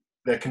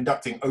 they're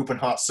conducting open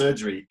heart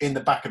surgery in the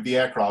back of the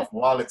aircraft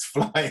while it's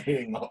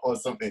flying or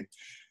something.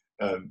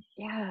 And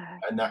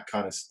that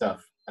kind of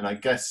stuff. And I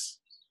guess.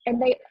 And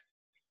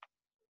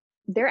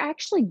they're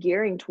actually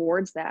gearing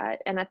towards that.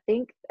 And I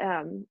think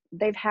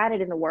they've had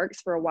it in the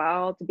works for a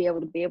while to be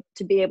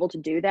able to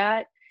do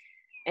that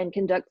and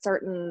conduct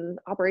certain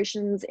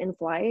operations in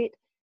flight,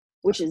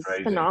 which That's is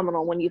crazy.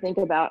 phenomenal when you think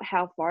about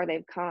how far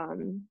they've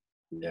come.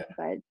 Yeah.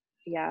 But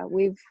yeah,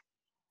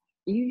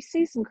 you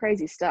see some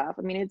crazy stuff.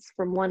 I mean, it's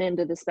from one end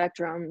of the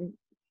spectrum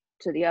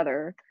to the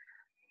other.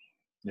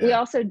 Yeah. We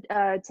also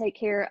take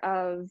care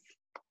of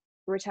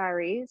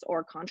retirees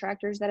or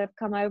contractors that have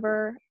come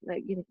over,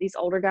 like, you know, these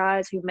older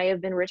guys who may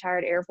have been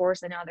retired Air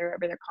Force and now they're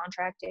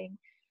contracting.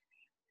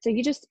 So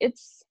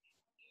it's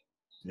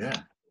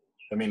yeah.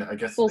 I mean, I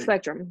guess full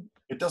spectrum.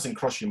 It doesn't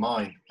cross your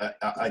mind.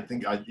 I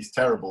think it's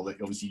terrible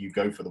that obviously you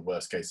go for the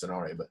worst case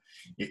scenario, but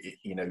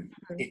you know,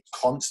 it's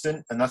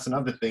constant. And that's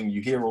another thing.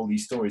 You hear all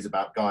these stories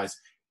about guys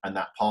and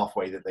that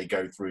pathway that they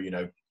go through. You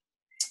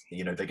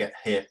know, they get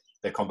hit.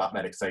 Their combat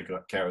medics take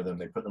care of them.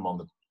 They put them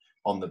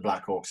on the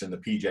Black Hawks, and the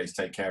PJs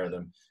take care of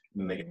them.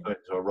 And then they get put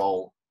into a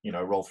role, you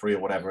know, role 3 or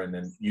whatever. And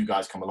then you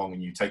guys come along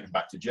and you take them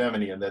back to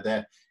Germany, and they're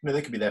there. You know,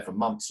 they could be there for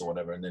months or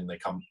whatever, and then they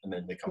come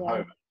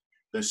home.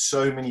 There's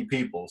so many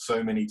people,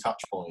 so many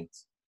touch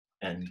points.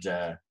 And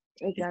exactly.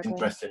 It's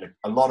interesting.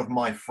 A lot of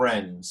my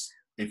friends,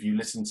 if you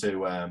listen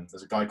to,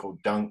 there's a guy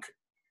called Dunk,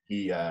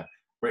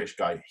 British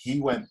guy. He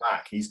went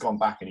back. He's gone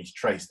back and he's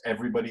traced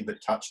everybody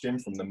that touched him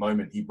from the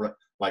moment he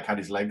had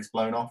his legs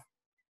blown off,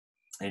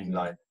 and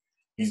like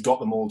he's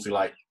got them all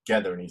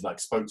together, and he's like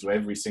spoke to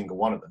every single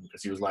one of them,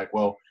 because he was like,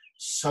 well,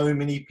 so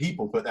many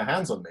people put their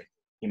hands on me,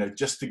 you know,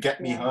 just to get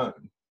me home,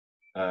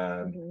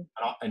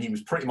 and he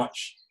was pretty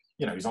much,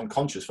 you know, he's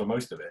unconscious for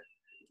most of it,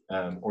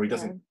 or he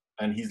doesn't.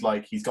 And he's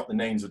got the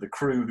names of the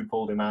crew who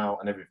pulled him out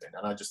and everything.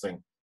 And I just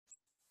think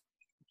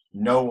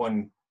no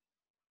one,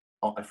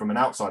 from an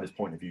outsider's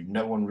point of view,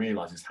 no one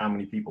realizes how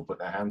many people put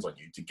their hands on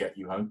you to get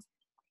you home.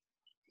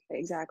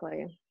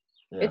 Exactly.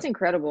 Yeah. It's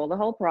incredible. The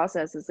whole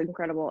process is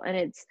incredible. And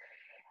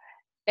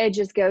it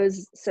just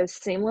goes so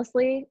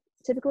seamlessly.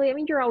 Typically, I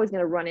mean, you're always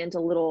going to run into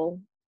little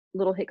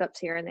hiccups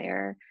here and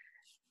there.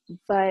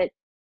 But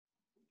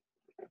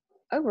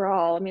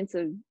overall, I mean, it's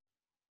an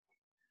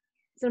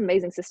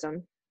amazing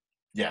system.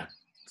 Yeah,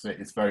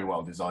 it's very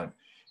well designed.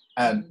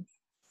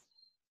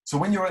 So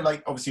when you're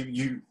like, obviously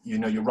you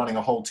know, you're running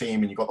a whole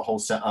team and you've got the whole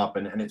setup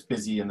and it's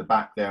busy in the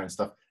back there and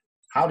stuff.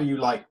 How do you,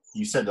 like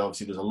you said,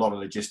 obviously there's a lot of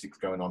logistics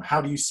going on.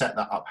 How do you set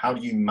that up? How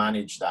do you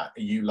manage that?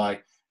 Are you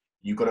like,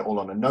 you got it all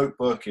on a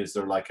notebook? Is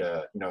there like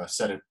a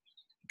set of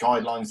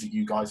guidelines that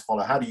you guys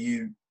follow? How do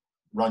you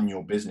run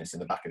your business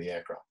in the back of the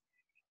aircraft?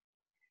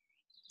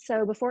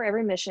 So before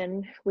every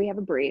mission, we have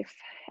a brief,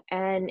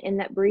 and in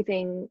that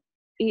briefing,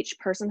 each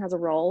person has a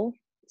role.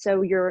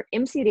 So your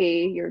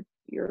MCD,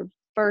 your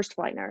first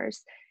flight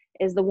nurse,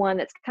 is the one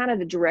that's kind of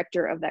the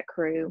director of that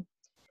crew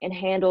and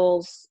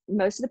handles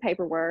most of the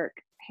paperwork,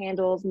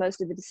 handles most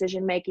of the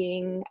decision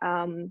making.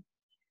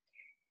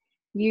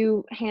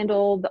 You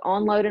handle the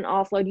onload and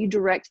offload. You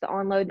direct the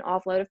onload and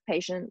offload of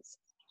patients.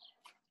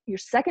 Your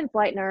second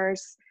flight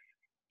nurse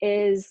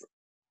is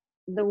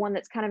the one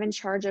that's kind of in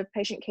charge of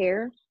patient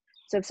care.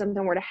 So if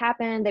something were to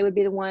happen, they would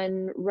be the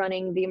one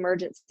running the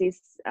emergency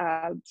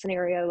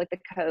scenario, like the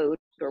code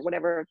or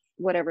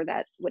whatever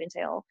that would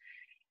entail.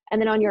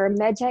 And then on your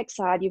med tech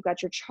side, you've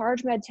got your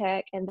charge med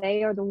tech, and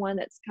they are the one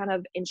that's kind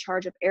of in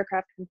charge of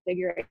aircraft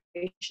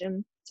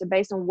configuration. So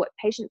based on what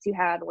patients you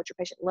have and what your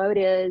patient load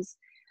is,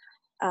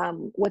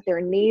 what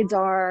their needs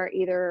are,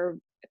 either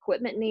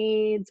equipment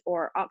needs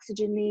or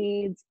oxygen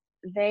needs,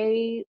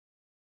 they,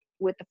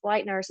 with the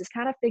flight nurses,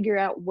 kind of figure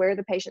out where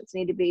the patients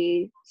need to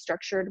be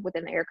structured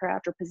within the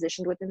aircraft or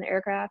positioned within the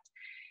aircraft.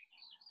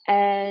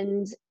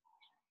 And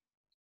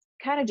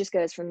kind of just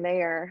goes from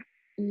there.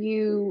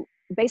 You,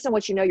 based on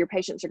what you know your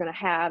patients are going to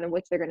have and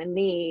what they're going to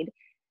need,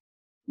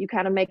 you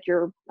kind of make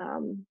your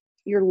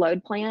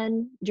load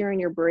plan during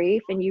your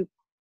brief, and you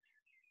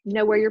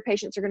know where your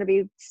patients are going to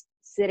be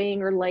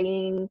sitting or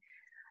laying,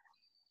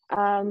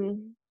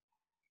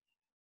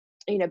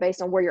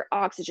 based on where your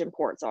oxygen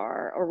ports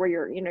are or where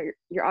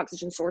your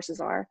oxygen sources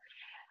are.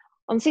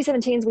 On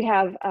C-17s, we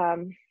have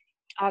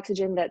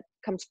oxygen that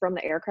comes from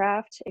the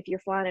aircraft. If you're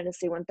flying in a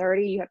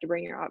C-130, you have to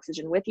bring your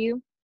oxygen with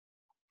you.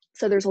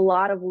 So there's a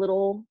lot of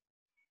little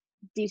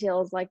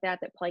details like that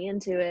play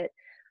into it.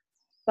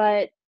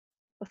 But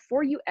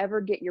before you ever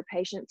get your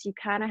patients, you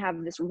kind of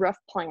have this rough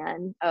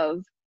plan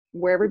of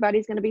where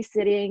everybody's going to be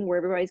sitting, where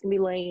everybody's going to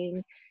be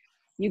laying.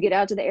 You get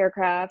out to the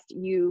aircraft,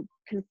 you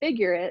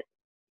configure it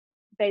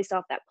based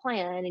off that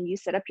plan, and you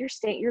set up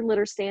your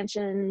litter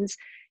stanchions,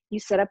 you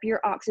set up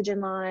your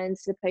oxygen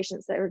lines to the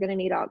patients that are going to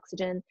need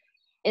oxygen.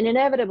 And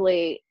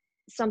inevitably,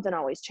 something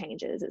always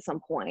changes at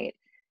some point.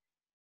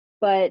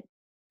 But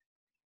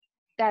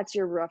that's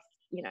your rough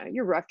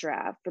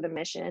draft for the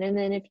mission. And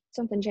then if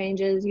something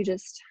changes, you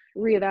just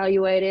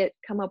reevaluate it,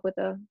 come up with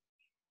a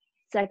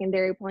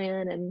secondary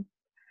plan. And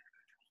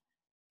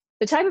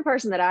the type of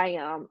person that I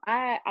am,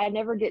 I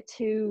never get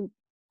too,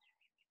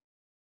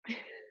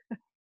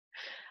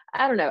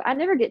 I don't know, I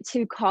never get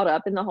too caught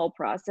up in the whole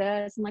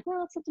process. I'm like,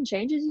 well, if something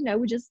changes,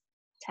 we just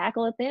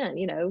tackle it then,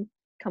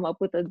 come up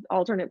with an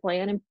alternate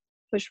plan and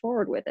push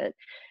forward with it.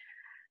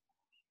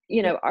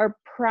 You know, our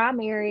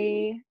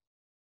primary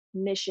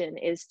mission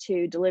is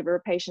to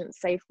deliver patients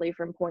safely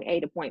from point A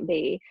to point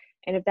B.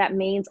 And if that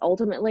means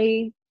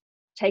ultimately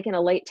taking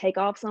a late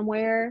takeoff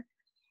somewhere,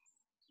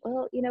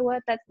 well, you know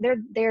what, they're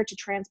there to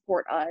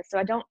transport us. So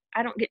I don't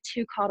get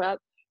too caught up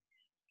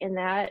in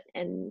that.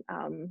 And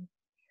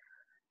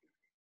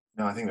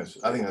no, I think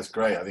that's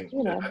great. I think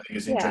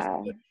it's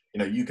interesting that, you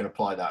know, you can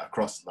apply that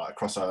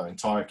across our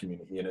entire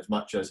community. And as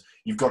much as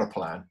you've got a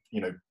plan,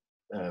 you know,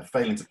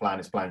 failing to plan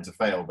is planning to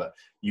fail, but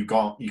you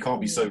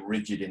can't be so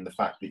rigid in the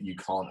fact that you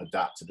can't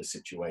adapt to the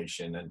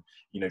situation. And,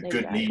 you know,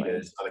 good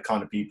leaders are the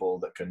kind of people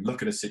that can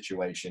look at a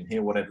situation,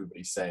 hear what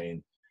everybody's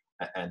saying,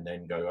 and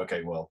then go,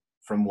 okay, well,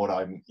 from what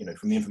I'm, you know,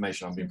 from the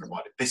information I'm being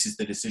provided, this is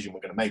the decision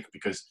we're going to make.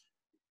 Because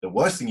the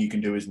worst thing you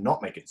can do is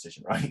not make a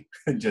decision, right?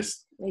 And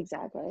just and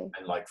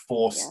like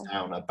force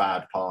down a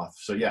bad path.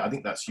 So yeah, I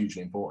think that's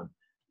hugely important.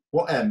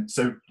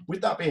 So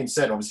with that being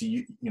said,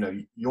 obviously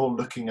you're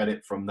looking at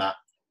it from that,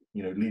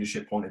 you know,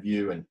 leadership point of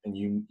view, and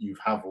you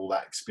have all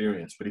that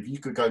experience. But if you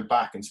could go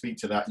back and speak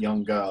to that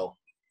young girl,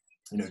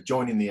 you know,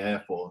 joining the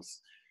Air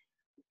Force,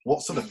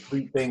 what sort of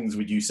 3 things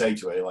would you say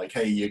to her? Like,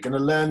 hey, you're going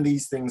to learn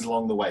these things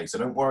along the way, so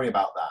don't worry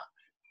about that.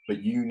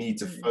 But you need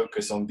to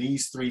focus on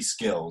these 3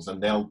 skills,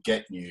 and they'll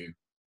get you,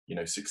 you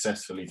know,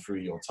 successfully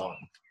through your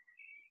time.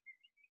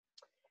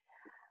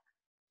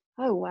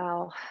 Oh,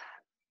 wow.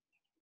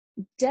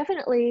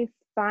 Definitely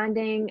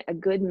finding a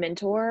good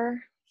mentor,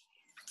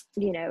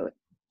 you know,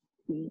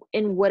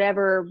 in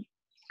whatever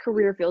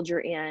career field you're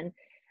in,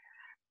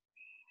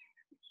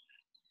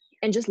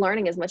 and just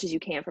learning as much as you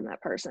can from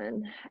that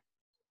person.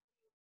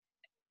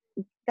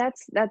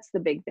 That's the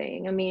big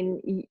thing. I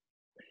mean,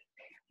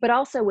 but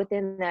also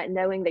within that,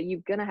 knowing that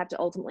you're going to have to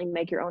ultimately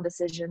make your own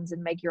decisions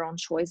and make your own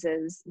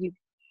choices.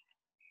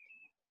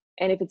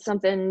 And if it's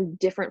something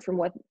different from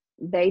what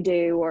they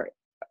do, or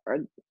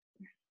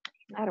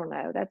I don't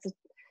know, that's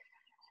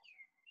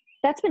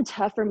been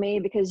tough for me,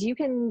 because you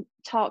can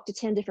talk to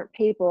 10 different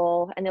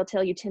people and they'll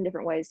tell you 10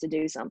 different ways to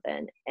do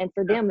something. And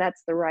for them,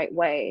 that's the right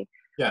way.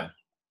 Yeah.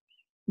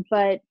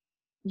 But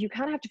you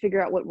kind of have to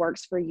figure out what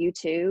works for you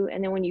too.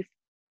 And then when you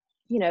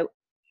know,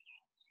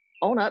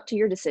 own up to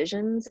your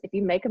decisions. If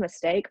you make a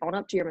mistake, own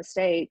up to your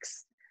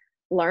mistakes,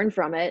 learn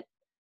from it.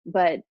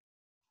 But,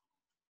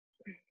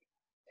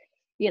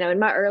 you know, in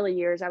my early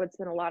years, I would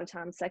spend a lot of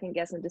time second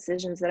guessing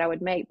decisions that I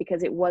would make,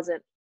 because it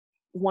wasn't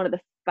one of the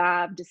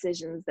 5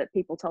 decisions that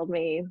people told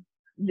me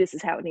this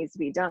is how it needs to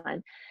be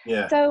done.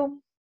 Yeah. So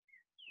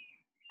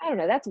I don't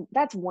know,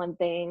 that's one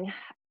thing.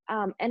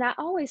 And I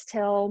always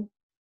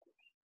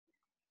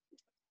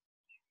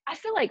I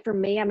feel like for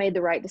me, I made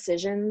the right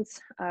decisions,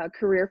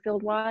 career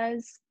field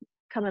wise,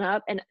 coming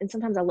up. And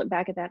sometimes I look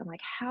back at that, I'm like,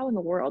 how in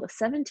the world, a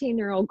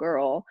 17-year-old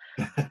girl,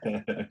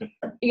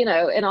 you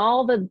know, and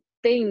all the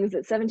things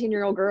that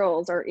 17-year-old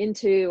girls are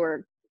into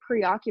or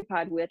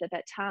preoccupied with at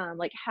that time,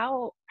 like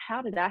how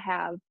did I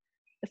have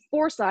the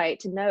foresight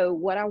to know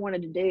what I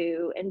wanted to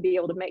do and be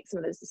able to make some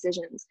of those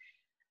decisions?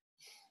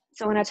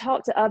 So when I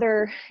talk to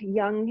other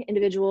young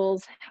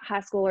individuals,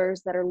 high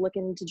schoolers that are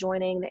looking to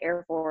joining the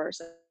Air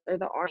Force or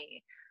the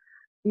Army,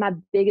 my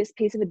biggest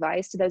piece of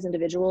advice to those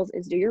individuals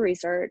is do your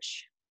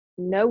research,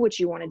 know what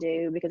you want to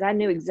do, because I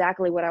knew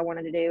exactly what I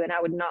wanted to do, and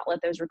I would not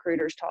let those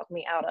recruiters talk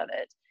me out of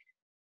it.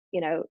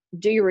 You know,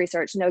 do your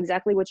research, know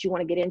exactly what you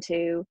want to get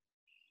into.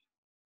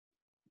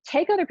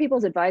 Take other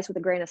people's advice with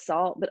a grain of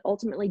salt, but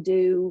ultimately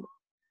do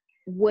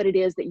what it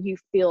is that you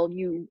feel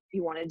you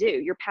want to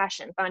do, your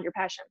passion, find your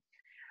passion.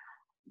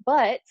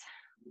 But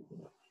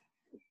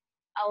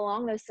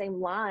along those same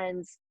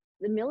lines,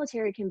 the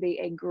military can be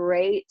a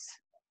great,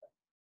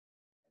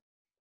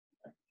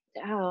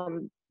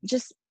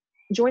 just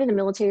joining the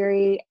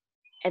military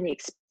and the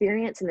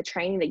experience and the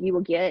training that you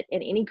will get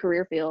in any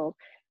career field,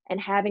 and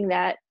having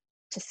that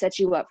to set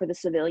you up for the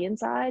civilian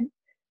side.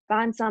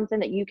 Find something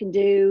that you can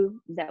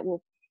do that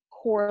will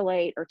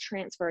correlate or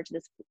transfer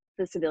to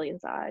the civilian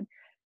side.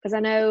 Because I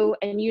know,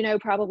 and you know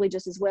probably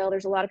just as well,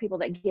 there's a lot of people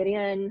that get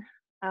in,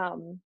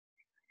 and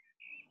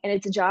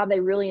it's a job they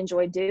really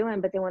enjoy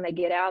doing, but then when they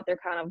get out, they're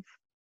kind of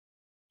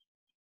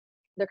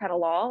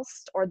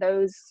lost, or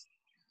those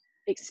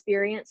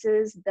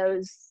experiences,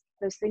 those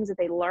things that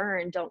they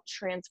learn don't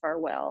transfer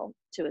well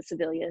to a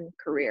civilian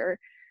career.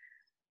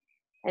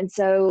 And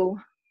so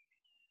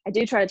I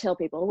do try to tell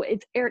people,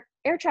 it's air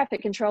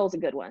traffic control is a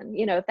good one.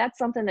 You know, if that's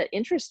something that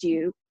interests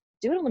you,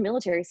 do it on the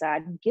military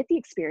side, get the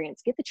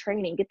experience, get the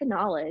training, get the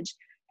knowledge,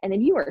 and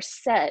then you are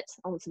set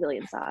on the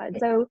civilian side.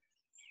 So,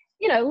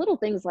 you know, little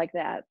things like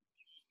that.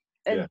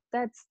 And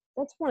that's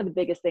one of the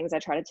biggest things I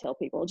try to tell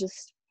people.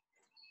 Just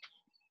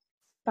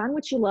find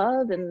what you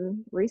love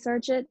and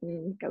research it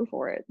and go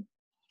for it.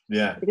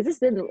 Yeah. Because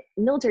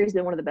military has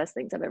been one of the best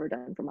things I've ever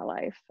done for my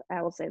life.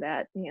 I will say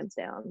that hands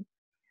down.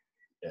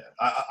 Yeah,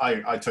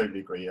 I totally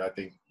agree. I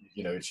think,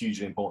 you know, it's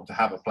hugely important to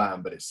have a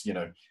plan, but it's, you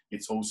know,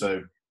 it's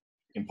also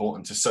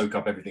important to soak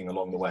up everything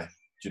along the way.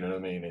 Do you know what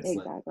I mean? It's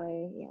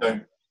exactly.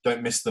 Like,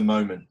 don't miss the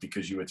moment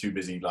because you were too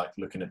busy like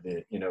looking at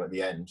the, you know, at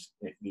the end.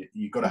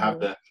 You've got to have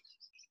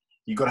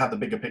you've got to have the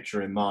bigger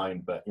picture in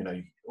mind, but you know,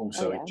 you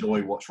also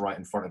enjoy what's right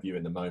in front of you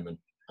in the moment.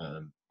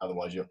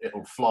 Otherwise,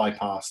 it'll fly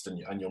past and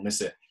you'll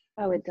miss it.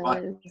 Oh, it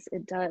does.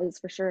 It does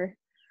for sure.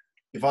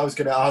 If I was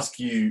going to ask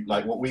you,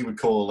 like, what we would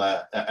call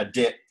a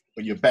dip,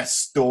 or your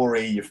best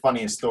story, your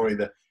funniest story,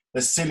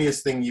 the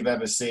silliest thing you've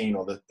ever seen,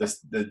 or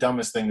the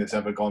dumbest thing that's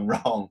ever gone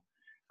wrong.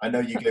 I know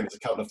you gave us a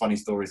couple of funny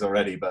stories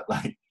already, but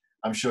like,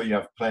 I'm sure you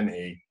have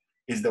plenty.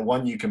 Is there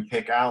one you can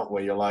pick out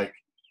where you're like,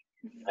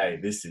 hey,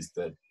 this is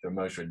the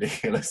most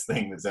ridiculous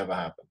thing that's ever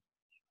happened?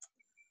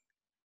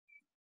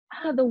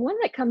 The one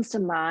that comes to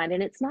mind,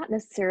 and it's not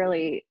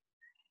necessarily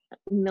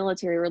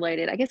military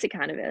related, I guess it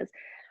kind of is.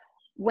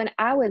 When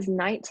I was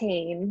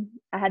 19,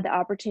 I had the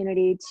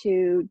opportunity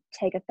to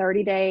take a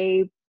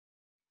 30-day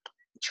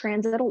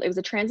transit. It was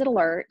a transit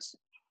alert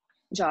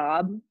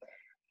job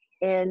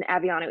in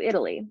Aviano,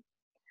 Italy.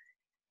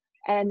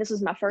 And this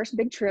was my first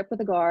big trip with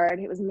the Guard.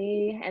 It was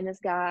me and this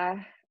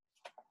guy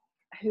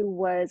who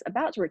was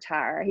about to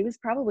retire. He was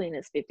probably in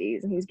his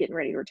 50s and he was getting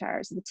ready to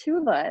retire. So the two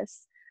of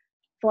us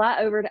fly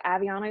over to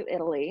Aviano,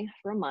 Italy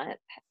for a month.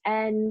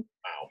 And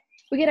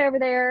we get over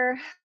there.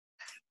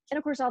 And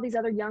of course, all these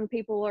other young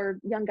people or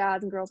young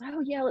guys and girls,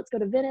 oh yeah, let's go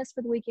to Venice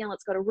for the weekend.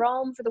 Let's go to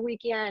Rome for the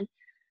weekend.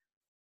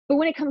 But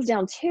when it comes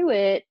down to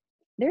it,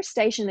 they're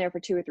stationed there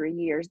for 2 or 3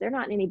 years. They're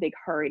not in any big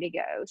hurry to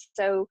go.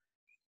 So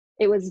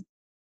it was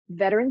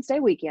Veterans Day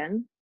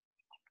weekend.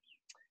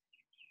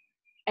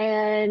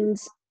 And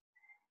so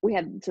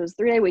it was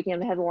a 3-day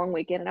weekend. We had a long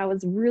weekend and I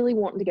was really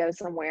wanting to go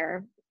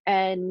somewhere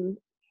and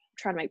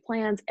trying to make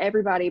plans.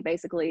 Everybody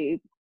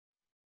basically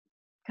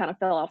kind of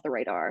fell off the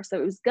radar. So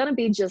it was going to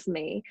be just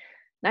me.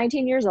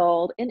 19 years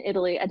old in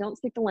Italy. I don't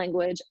speak the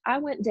language. I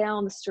went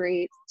down the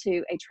street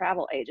to a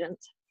travel agent,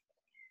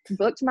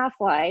 booked my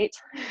flight,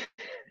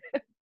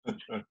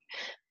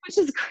 which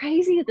is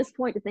crazy at this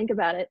point to think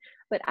about it.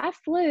 But I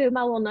flew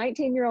my little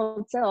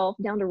 19-year-old self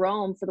down to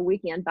Rome for the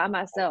weekend by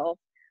myself,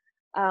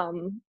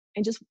 and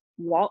just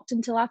walked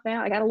until I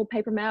got a little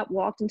paper map,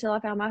 walked until I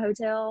found my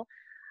hotel.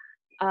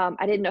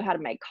 I didn't know how to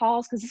make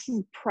calls because this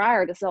was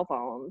prior to cell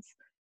phones.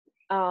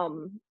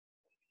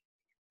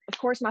 Of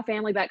course, my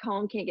family back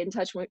home can't get in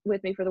touch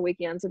with me for the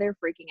weekend, so they're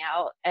freaking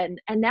out. And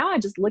now I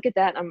just look at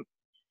that and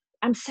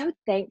I'm so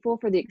thankful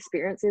for the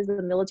experiences that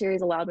the military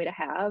has allowed me to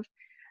have.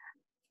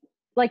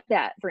 Like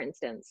that, for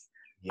instance.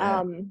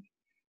 Yeah.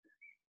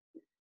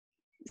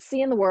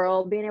 Seeing the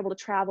world, being able to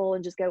travel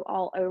and just go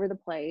all over the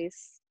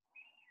place.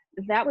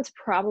 That was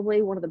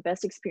probably one of the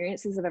best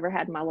experiences I've ever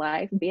had in my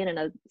life, being in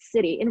a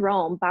city in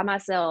Rome by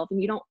myself. And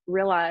you don't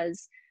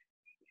realize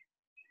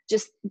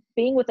just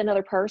being with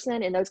another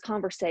person in those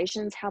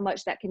conversations, how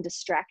much that can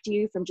distract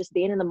you from just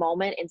being in the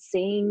moment and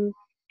seeing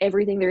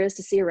everything there is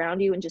to see around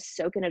you and just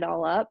soaking it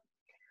all up.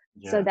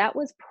 Yeah. So that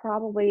was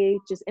probably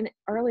just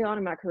early on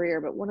in my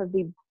career, but one of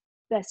the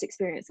best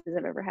experiences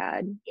I've ever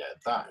had. Yeah,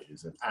 that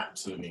is an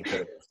absolutely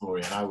incredible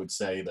story. And I would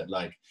say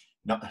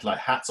that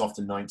hats off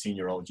to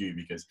 19-year-old you,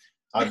 because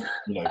I've,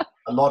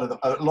 a lot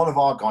of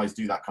our guys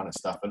do that kind of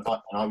stuff. And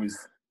I was,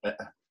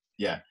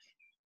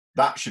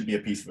 that should be a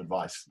piece of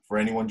advice for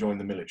anyone joining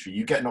the military.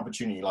 You get an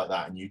opportunity like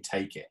that and you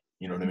take it.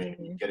 You know what I mean?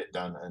 You get it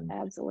done. And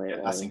absolutely.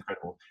 Yeah, that's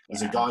incredible.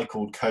 There's a guy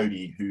called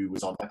Cody who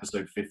was on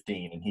episode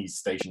 15 and he's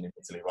stationed in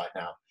Italy right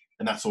now.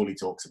 And that's all he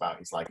talks about.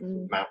 He's like,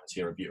 the mountains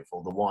here are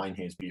beautiful. The wine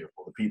here is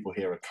beautiful. The people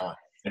here are kind.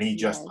 And he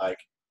just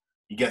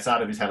he gets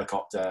out of his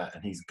helicopter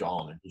and he's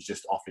gone and he's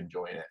just off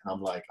enjoying it. And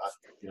I'm like,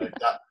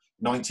 that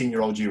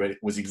 19-year-old you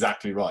was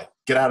exactly right.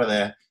 Get out of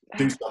there,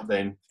 do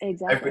something.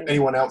 Exactly.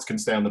 Anyone else can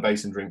stay on the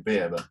base and drink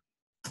beer, but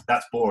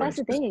that's boring. That's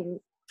the thing.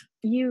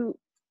 You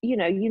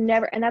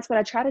never, and that's what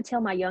I try to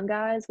tell my young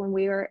guys when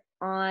we are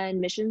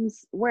on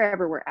missions,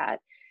 wherever we're at.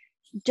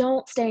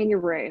 Don't stay in your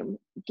room.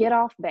 Get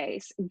off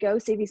base. Go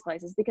see these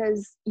places,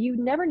 because you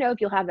never know if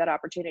you'll have that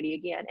opportunity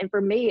again. And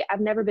for me, I've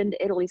never been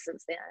to Italy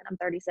since then. I'm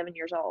 37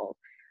 years old.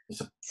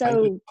 So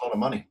a lot of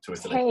money to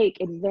Italy.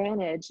 Take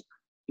advantage.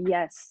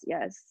 Yes.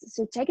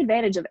 So take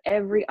advantage of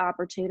every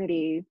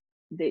opportunity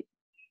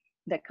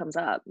that comes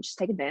up. Just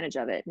take advantage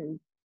of it. And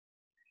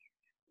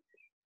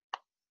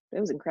it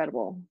was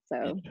incredible.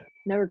 So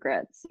no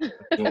regrets.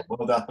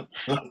 Well done.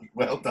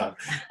 Well done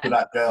for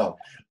that girl.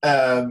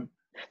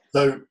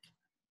 So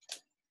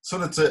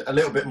sort of to a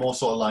little bit more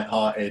sort of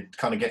lighthearted,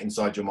 kind of get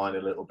inside your mind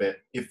a little bit.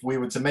 If we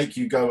were to make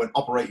you go and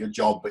operate your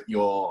job, but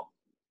you're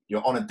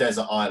on a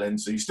desert island,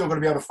 so you're still going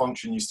to be able to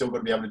function, you're still going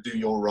to be able to do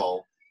your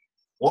role.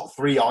 What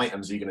 3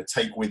 items are you going to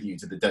take with you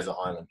to the desert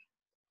island?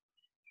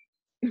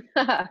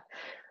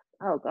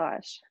 Oh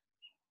gosh.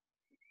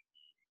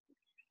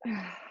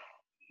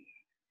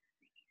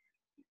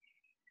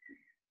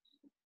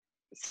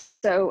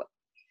 So,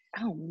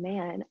 oh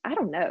man, I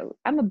don't know.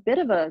 I'm a bit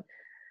of I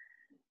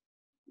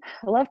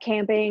love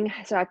camping,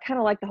 so I kind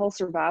of like the whole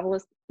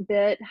survivalist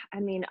bit. I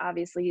mean,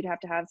 obviously you'd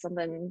have to have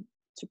something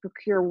to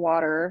procure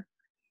water.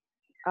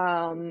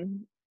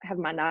 Have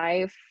my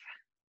knife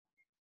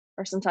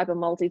or some type of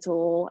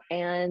multi-tool,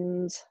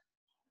 and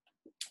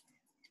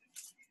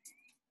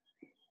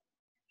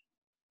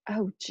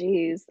oh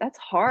geez, that's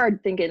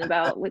hard thinking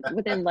about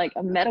within like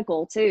a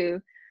medical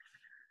too.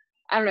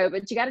 I don't know,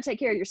 but you got to take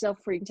care of yourself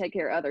before you can take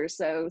care of others.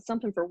 So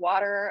something for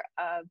water,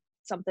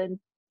 some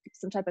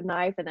type of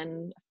knife, and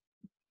then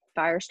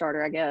fire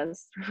starter, I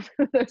guess.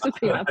 Those would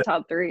be my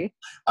top 3.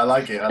 I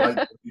like it. I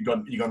like you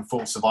gone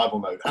full survival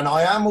mode. And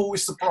I am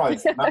always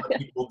surprised the amount of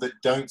people that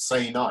don't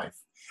say knife,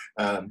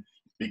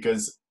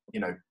 because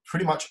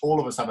pretty much all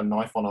of us have a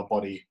knife on our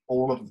body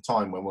all of the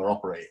time when we're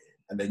operating.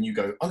 And then you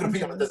go, I'm going to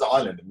pick up a desert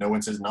island, and no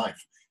one says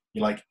knife.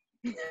 You're like,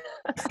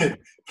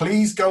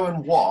 please go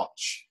and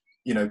watch,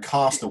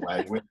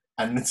 Castaway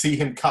and see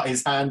him cut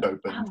his hand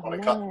open trying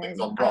to cut things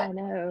on rock. I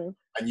know.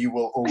 And you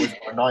will always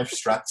have a knife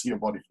strapped to your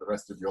body for the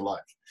rest of your life.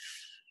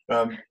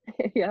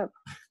 Yeah.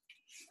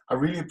 I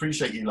really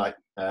appreciate you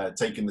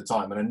taking the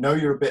time, and I know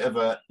you're a bit of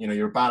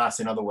you're a badass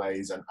in other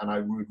ways, and I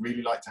would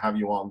really like to have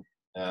you on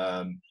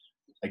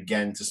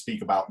again to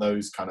speak about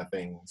those kind of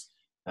things.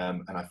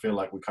 And I feel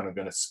like we're kind of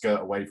going to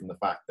skirt away from the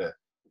fact that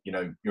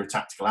you're a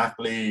tactical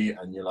athlete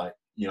and you're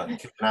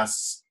kicking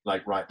ass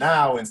right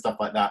now and stuff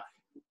like that.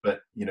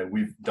 But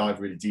we've dived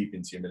really deep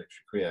into your military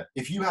career.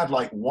 If you had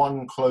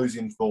one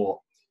closing thought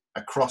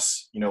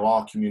across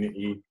our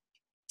community,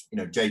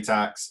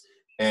 JTACs,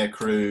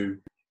 aircrew,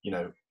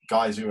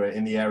 guys who are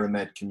in the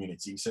Aeromed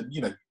community, so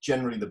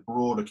generally the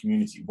broader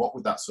community, what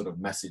would that sort of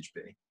message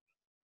be?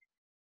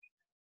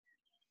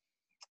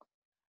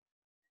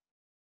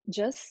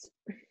 Just,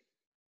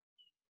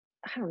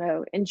 I don't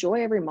know,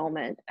 enjoy every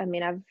moment. I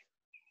mean, I've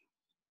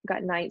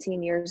got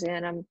 19 years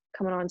in, I'm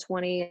coming on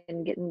 20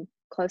 and getting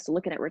close to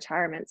looking at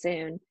retirement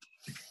soon,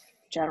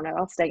 which I don't know,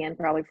 I'll stay in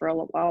probably for a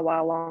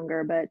while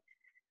longer, but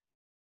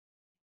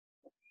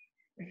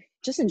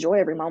just enjoy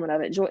every moment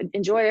of it.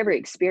 Enjoy every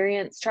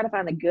experience. Try to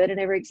find the good in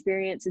every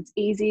experience. It's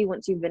easy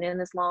once you've been in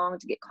this long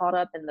to get caught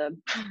up in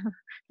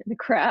the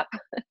crap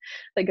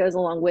that goes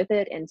along with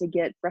it, and to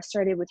get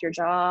frustrated with your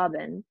job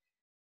and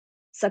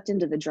sucked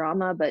into the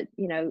drama. But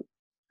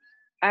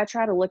I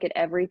try to look at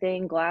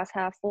everything glass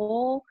half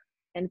full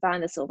and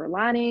find the silver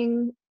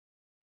lining.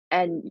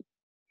 And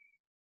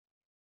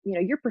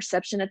your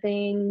perception of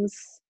things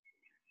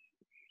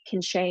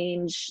can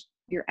change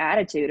your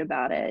attitude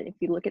about it. If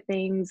you look at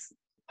things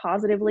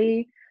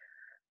positively,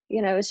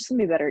 it's just gonna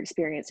be a better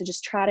experience. So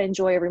just try to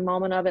enjoy every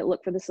moment of it.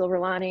 Look for the silver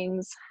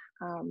linings,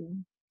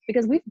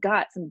 because we've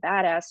got some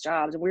badass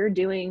jobs, and we're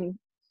doing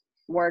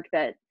work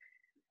that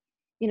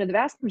the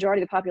vast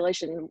majority of the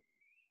population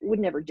would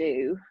never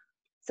do.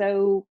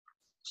 So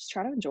just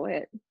try to enjoy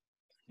it.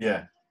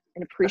 Yeah.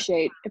 And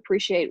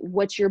appreciate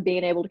what you're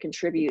being able to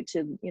contribute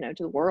to to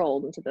the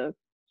world and to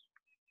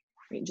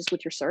just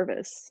with your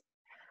service.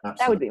 Absolutely.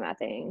 That would be my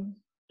thing.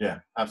 Yeah,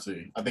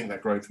 absolutely. I think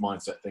that growth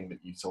mindset thing that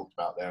you talked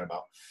about there,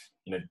 about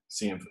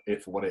seeing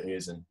it for what it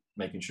is and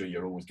making sure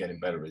you're always getting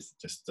better, is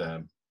just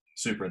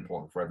super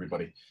important for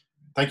everybody.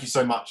 Thank you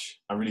so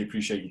much. I really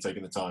appreciate you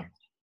taking the time.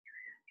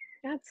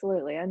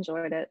 Absolutely, I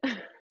enjoyed it.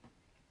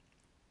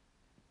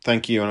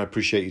 Thank you, and I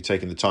appreciate you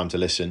taking the time to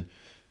listen.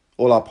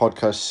 All our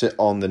podcasts sit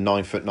on the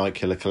 9 Foot Night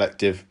Killer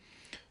Collective,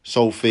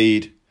 Soul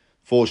Feed,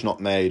 Forge Not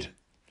Made,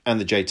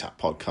 and the JTAC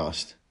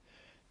podcast.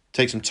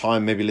 Take some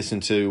time, maybe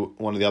listen to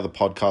one of the other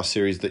podcast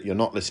series that you're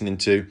not listening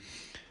to,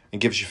 and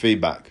give us your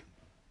feedback.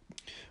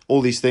 All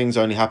these things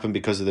only happen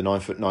because of the 9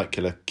 Foot Night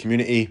Killer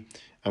community,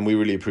 and we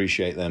really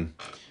appreciate them.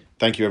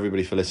 Thank you,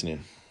 everybody, for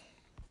listening.